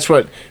 Yeah, because that's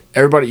what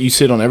everybody, you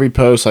see it on every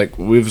post. Like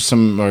we have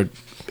some of our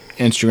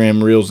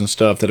Instagram reels and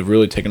stuff that have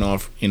really taken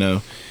off, you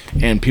know,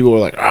 and people are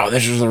like, oh,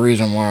 this is the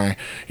reason why,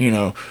 you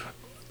know,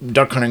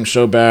 duck hunting's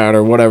so bad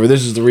or whatever.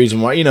 This is the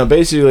reason why, you know,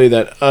 basically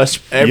that us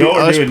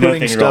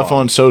putting stuff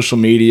on social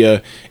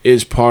media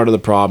is part of the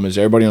problem, is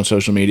everybody on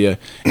social media.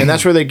 And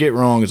that's where they get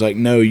wrong. Is like,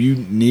 no, you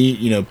need,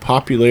 you know,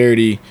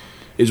 popularity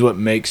is what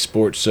makes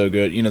sports so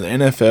good. You know, the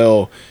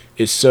NFL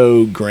is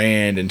so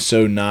grand and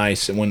so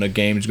nice, and when the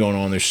game's going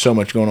on, there's so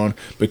much going on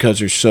because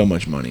there's so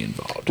much money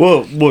involved.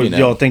 Well, you know?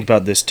 Y'all think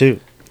about this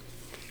too.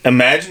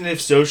 Imagine if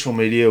social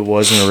media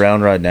wasn't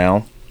around right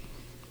now.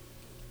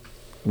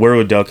 Where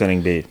would duck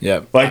hunting be?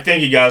 Yeah. Like,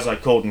 think of guys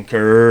like Colton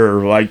Kerr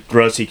or like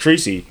Rusty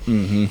Creasy.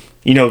 Mm-hmm.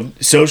 You know,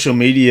 social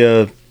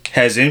media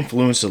has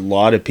influenced a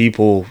lot of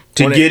people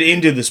to get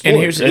into the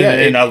sport.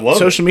 And I love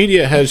social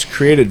media has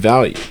created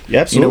value. Yeah,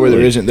 absolutely. You know, where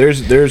there isn't.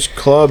 There's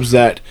clubs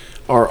that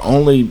are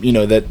only, you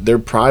know, that they're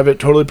private,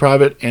 totally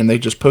private, and they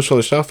just post all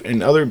their stuff,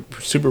 and other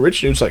super rich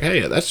dudes like,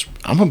 hey,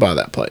 I'm gonna buy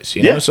that place,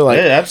 you know. So like,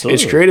 absolutely.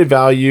 It's created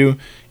value.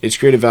 It's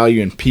created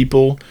value in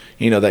people,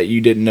 you know, that you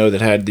didn't know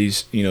that had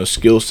these, you know,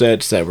 skill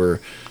sets that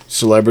were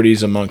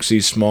celebrities amongst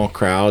these small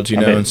crowds, you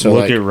know. And so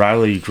look at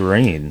Riley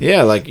Green.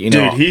 Yeah, like, you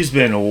know, dude, he's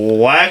been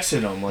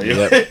waxing them lately.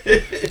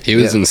 Yep. He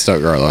was in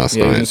Stuttgart last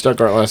night. He was in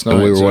Stuttgart last night,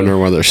 and we were wondering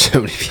why there's so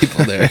many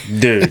people there,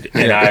 dude.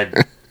 And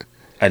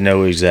I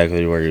know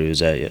exactly where he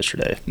was at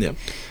yesterday. Yep.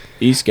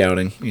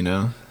 E-scouting, you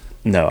know.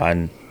 No, I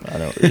know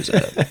where he's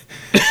at.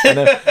 I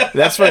know.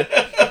 That's what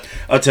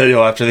I'll tell you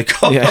after the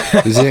call.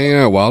 Yeah. Is he hanging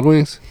out at Wild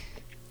Wings?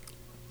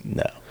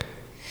 No.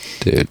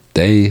 Dude,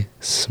 they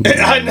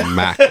smack him.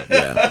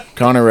 Yeah.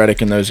 Connor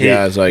Reddick and those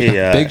guys,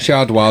 big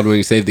shout out to Wild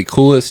Wings. They have the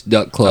coolest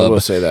duck club, I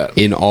will say that,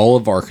 in all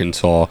of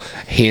Arkansas.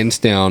 Hands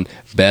down,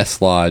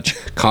 best lodge.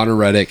 Connor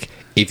Reddick.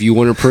 If you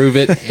want to prove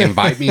it,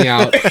 invite me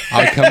out.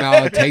 I'll come out,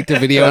 I'll take the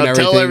video and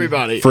everything. Tell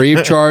everybody. Free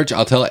of charge.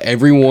 I'll tell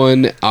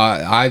everyone.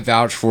 I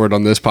vouch for it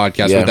on this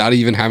podcast without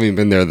even having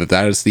been there,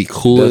 that is the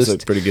coolest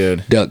looks pretty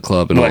good duck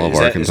club in all of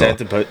Arkansas. Is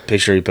that the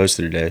picture he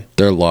posted today?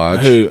 Their lodge.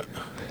 Who?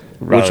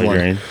 Riley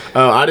Green.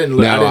 Oh, I didn't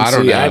see.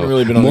 I haven't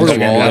really been on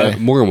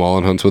Morgan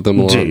Wallen hunts with them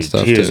a lot and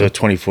stuff. He was a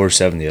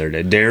 24/7 the other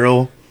day.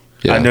 Daryl,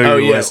 yeah. I know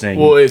you're listening.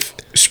 Well,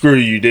 screw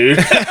you, dude.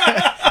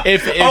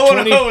 if I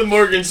want to go with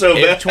Morgan so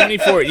bad.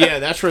 24, yeah,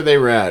 that's where they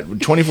were at.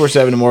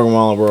 24/7 and Morgan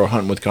Wallen were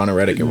hunting with Connor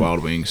Reddick at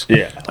Wild Wings.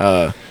 Yeah.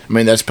 I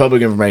mean, that's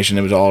public information.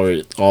 It was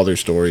all their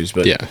stories,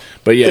 but yeah,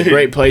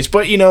 great place.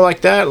 But you know,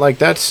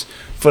 that's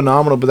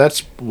phenomenal. But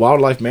that's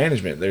wildlife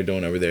management they're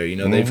doing over there. You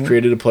know, they've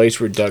created a place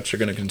where ducks are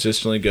going to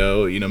consistently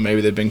go. You know,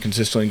 maybe they've been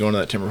consistently going to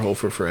that timber hole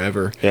for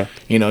forever. Yeah.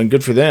 You know, and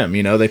good for them.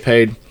 You know, they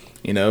paid,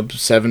 you know,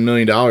 $7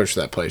 million for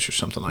that place or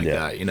something like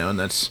that, you know, and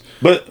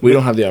we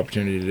don't have the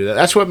opportunity to do that.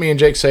 That's what me and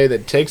Jake say,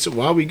 that takes it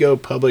while we go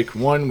public.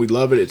 One, we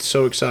love it. It's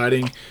so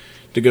exciting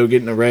to go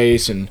get in a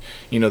race and,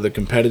 you know, the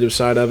competitive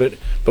side of it.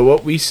 But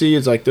what we see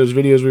is like those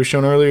videos we were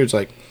showing earlier, it's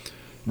like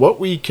what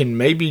we can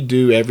maybe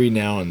do every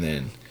now and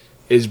then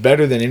is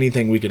better than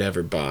anything we could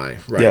ever buy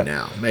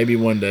now. Maybe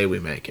one day we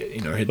make it,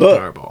 you know, hit the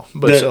Powerball.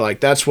 But so like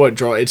that's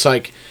what it's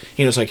like,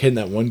 you know, it's like hitting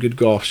that one good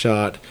golf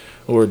shot,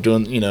 or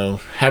doing, you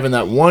know, having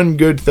that one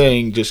good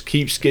thing just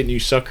keeps getting you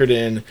suckered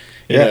in.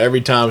 You know,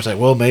 every time it's like,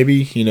 well,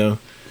 maybe, you know,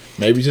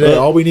 maybe today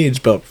all we need is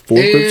about 4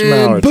 groups of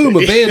mallards. Boom,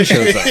 a band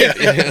shows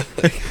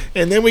up.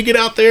 And then we get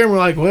out there and we're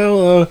like,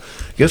 well,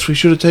 guess we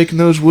should have taken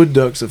those wood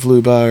ducks that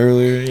flew by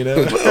earlier, you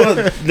know.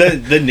 Well,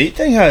 the neat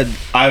thing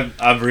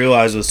I've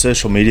realized with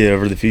social media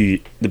over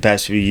the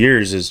past few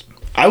years is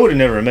I would have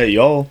never met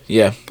y'all.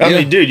 Yeah. I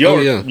mean, dude,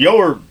 y'all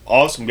were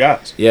awesome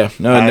guys. Yeah.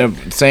 No,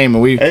 same.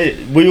 We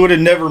would have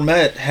never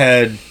met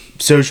had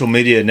social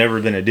media never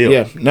been a deal.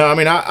 Yeah. No, I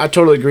mean, I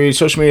totally agree.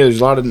 Social media,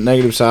 there's a lot of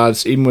negative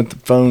sides, even with the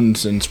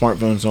phones and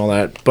smartphones and all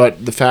that.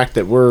 But the fact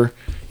that you're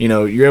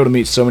able to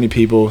meet so many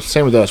people.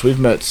 Same with us. We've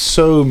met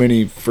so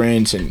many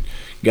friends and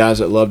guys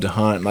that love to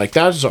hunt. Like,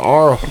 that's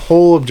our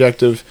whole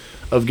objective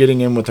of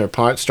getting in with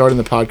our starting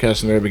the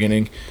podcast in the very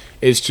beginning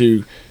is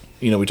to,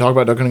 we talk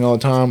about duck hunting all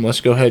the time.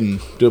 Let's go ahead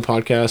and do a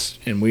podcast,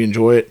 and we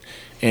enjoy it.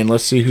 And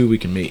let's see who we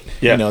can meet.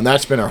 Yeah. And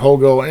that's been our whole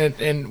goal.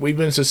 And we've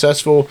been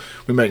successful.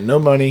 We make no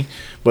money,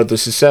 but the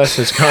success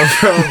has come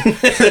from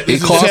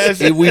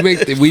we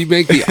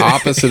make the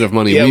opposite of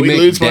money. Yeah, we make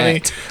lose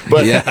debt.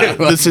 money.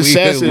 But the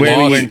success is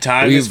when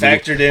time is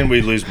factored in,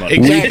 we lose money.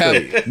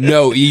 Exactly.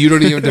 No, you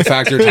don't even have to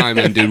factor time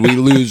in, dude. We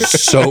lose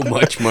so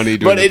much money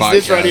doing the podcast. But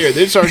it's this right here.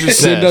 This is our success.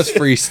 Send us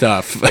free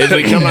stuff. As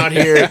we come out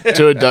here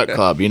to a duck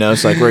club,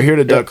 it's like we're here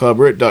to duck club.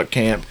 We're at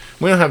DuckCamp.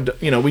 We don't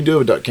have, we do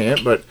have a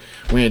DuckCamp, but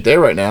we ain't there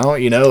right now,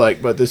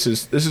 but this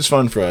is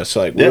fun for us.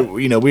 Like,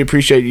 we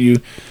appreciate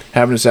you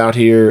having us out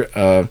here.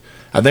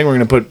 I think we're going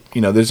to put,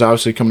 this is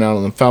obviously coming out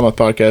on the Foulmouth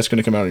podcast. It's going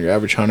to come out on your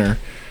Average Hunter.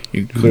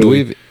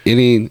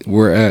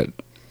 We're at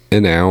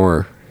an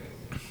hour.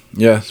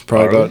 Yeah, it's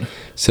probably about.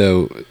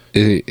 So.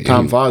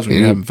 Time flies when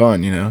you're having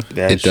fun,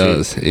 It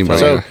does. So,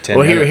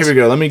 here we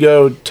go. Let me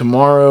go.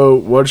 Tomorrow,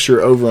 what's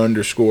your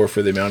over-under score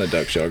for the amount of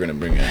ducks y'all are going to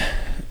bring in?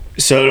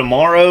 So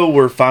tomorrow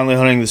we're finally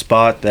hunting the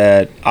spot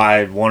that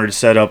I wanted to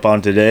set up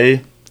on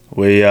today.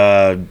 We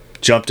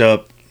jumped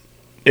up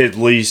at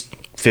least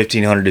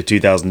 1,500 to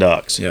 2,000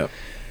 ducks. Yeah.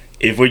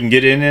 If we can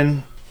get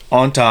in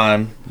on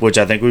time, which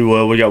I think we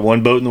will, we got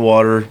one boat in the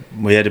water.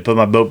 We had to put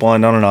my boat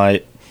blind on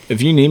tonight.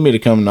 If you need me to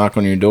come knock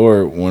on your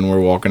door when we're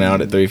walking out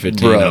at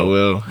 3:15, I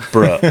will.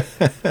 Bro,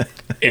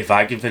 if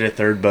I can fit a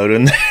third boat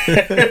in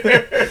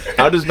there,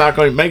 I'll just knock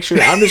on. I'm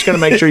just going to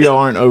make sure y'all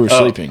aren't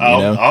oversleeping.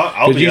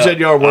 Because you said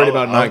y'all were worried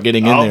about not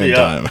getting in there in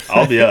time.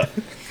 I'll be up.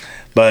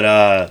 But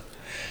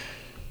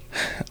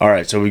all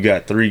right. So we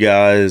got 3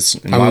 guys.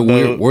 In my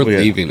boat. We're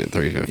leaving at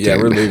 3:15. Yeah,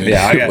 we're leaving.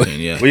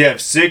 Yeah, we have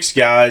 6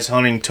 guys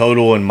hunting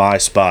total in my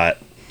spot.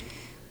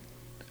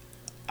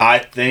 I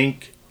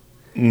think.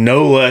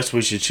 No less,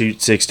 we should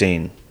shoot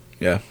 16.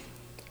 Yeah.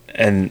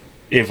 And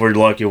if we're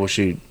lucky, we'll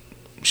shoot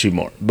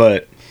more.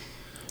 But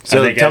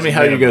so tell me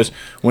how you goes.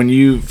 When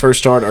you first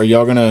start, are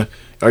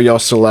y'all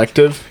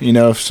selective?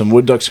 If some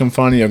wood ducks come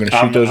funny, you're gonna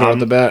shoot those right off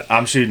the bat.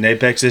 I'm shooting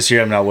Apex this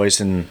year. I'm not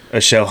wasting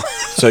a shell.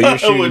 So you're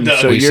shooting.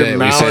 So we say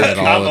that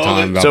all the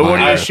time. So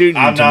what are you shooting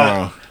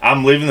tomorrow?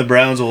 I'm leaving the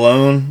Browns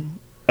alone.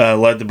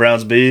 Let the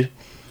Browns be.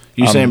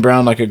 You saying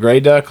brown like a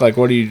gray duck? Like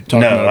what are you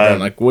talking about? Brown,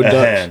 like wood ducks?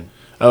 Hen.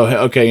 Oh,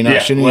 okay. You're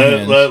not shooting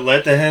hens.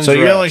 Let the hens. So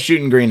you're only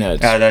shooting greenheads.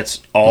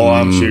 That's all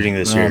I'm shooting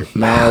this year.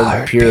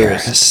 Mad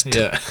purist.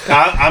 Yeah.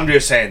 I'm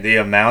just saying the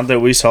amount that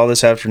we saw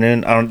this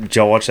afternoon. Did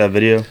y'all watch that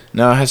video?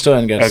 No, I still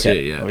haven't got to see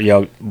it yet.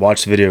 Y'all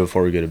watch the video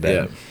before we go to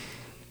bed. Yeah.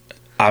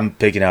 I'm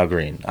picking out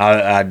green.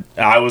 I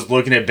was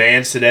looking at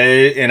bands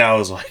today, and I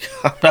was like,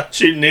 I'm not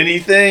shooting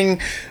anything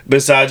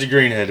besides a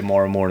greenhead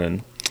tomorrow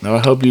morning. No, I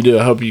hope you do.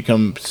 I hope you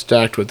come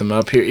stacked with them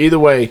up here. Either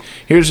way,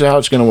 here's how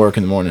it's going to work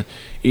in the morning.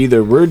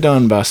 Either we're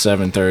done by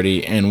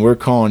 7:30 and we're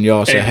calling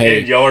y'all, say, hey.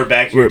 And y'all are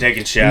back here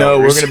taking showers. No,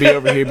 we're going to be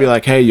over here be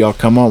like, hey, y'all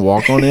come on,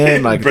 walk on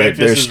in. Like,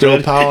 they're still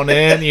ready. Piling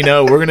in.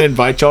 We're going to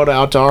invite y'all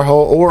out to our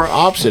hole. Or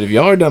opposite, if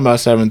y'all are done by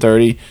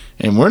 7:30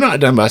 and we're not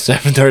done by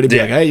 7:30, be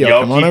like, hey,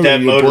 y'all come on over.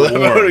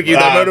 Keep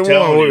that motor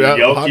warm.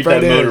 Y'all keep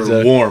that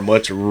motor warm.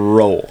 Let's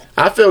roll.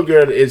 I feel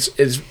good. It's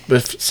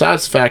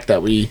besides the fact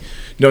that we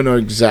don't know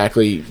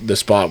exactly the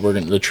spot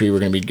the tree we're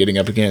going to be getting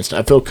up against.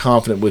 I feel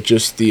confident with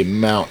just the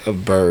amount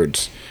of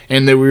birds,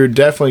 and that we were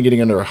definitely getting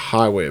under a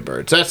highway of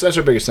birds. That's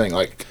our biggest thing.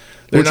 Like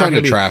we're trying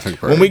to traffic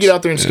birds. When we get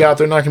out there and scout,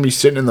 they're not going to be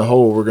sitting in the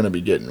hole we're going to be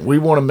getting. We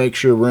want to make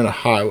sure we're in a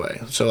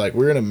highway. So like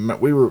we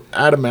were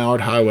at a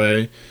Mallard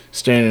highway,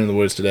 standing in the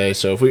woods today.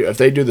 So if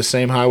they do the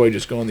same highway,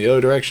 just going the other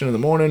direction in the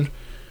morning,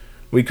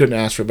 we couldn't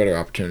ask for better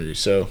opportunities.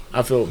 So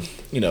I feel,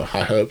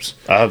 high hopes.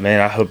 Oh,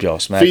 man, I hope y'all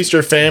smack. Feast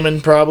or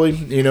famine, probably.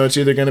 It's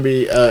either going to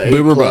be 8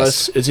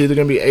 plus. It's either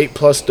going to be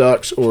 8+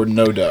 ducks or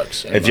no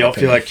ducks. If y'all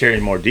feel like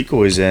carrying more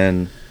decoys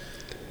in,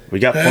 we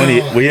got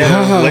plenty. We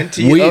have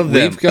plenty of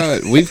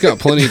them. We've got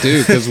plenty too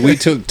because we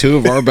took 2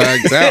 of our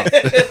bags out.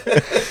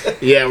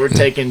 Yeah, we're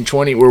taking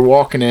 20. We're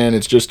walking in.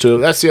 It's just 2.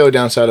 That's the other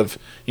downside of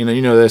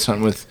this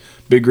hunting with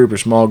big group or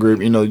small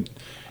group.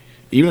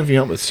 Even if you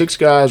hunt with 6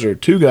 guys or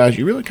 2 guys,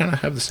 you really kind of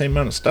have the same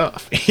amount of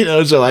stuff.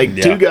 So like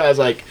 2 guys,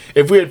 like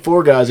if we had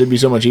 4 guys, it'd be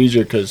so much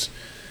easier because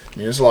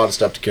there's a lot of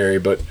stuff to carry.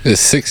 But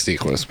it's 60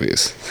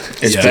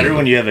 Quispies. It's better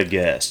when you have a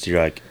guest.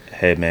 You're like,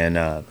 hey man,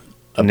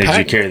 need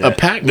you carry that? A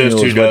pack mule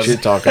is what you're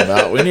talking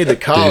about. We need the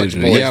college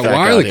boys. Yeah,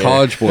 why are the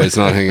college boys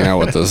not hanging out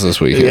with us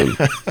this weekend?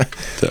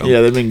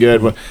 Yeah, they've been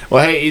good.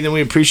 Well, hey, Ethan, we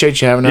appreciate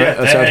you having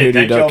us out here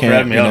to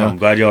DuckCamp. I'm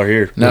glad y'all are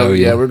here. No,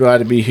 we're glad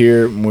to be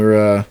here.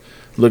 We're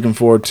looking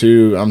forward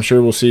to. I'm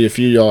sure we'll see a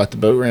few of y'all at the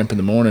boat ramp in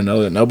the morning.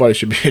 Know that nobody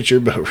should be at your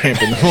boat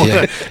ramp in the morning.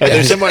 If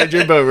there's somebody at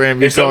your boat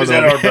ramp, if somebody's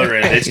at our boat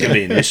ramp, it's gonna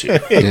be an issue.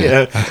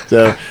 Yeah.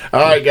 So,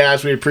 all right,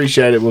 guys, we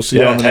appreciate it. We'll see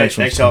you on the next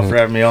one. Thanks all for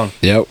having me on.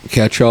 Yep.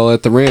 Catch y'all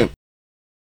at the ramp.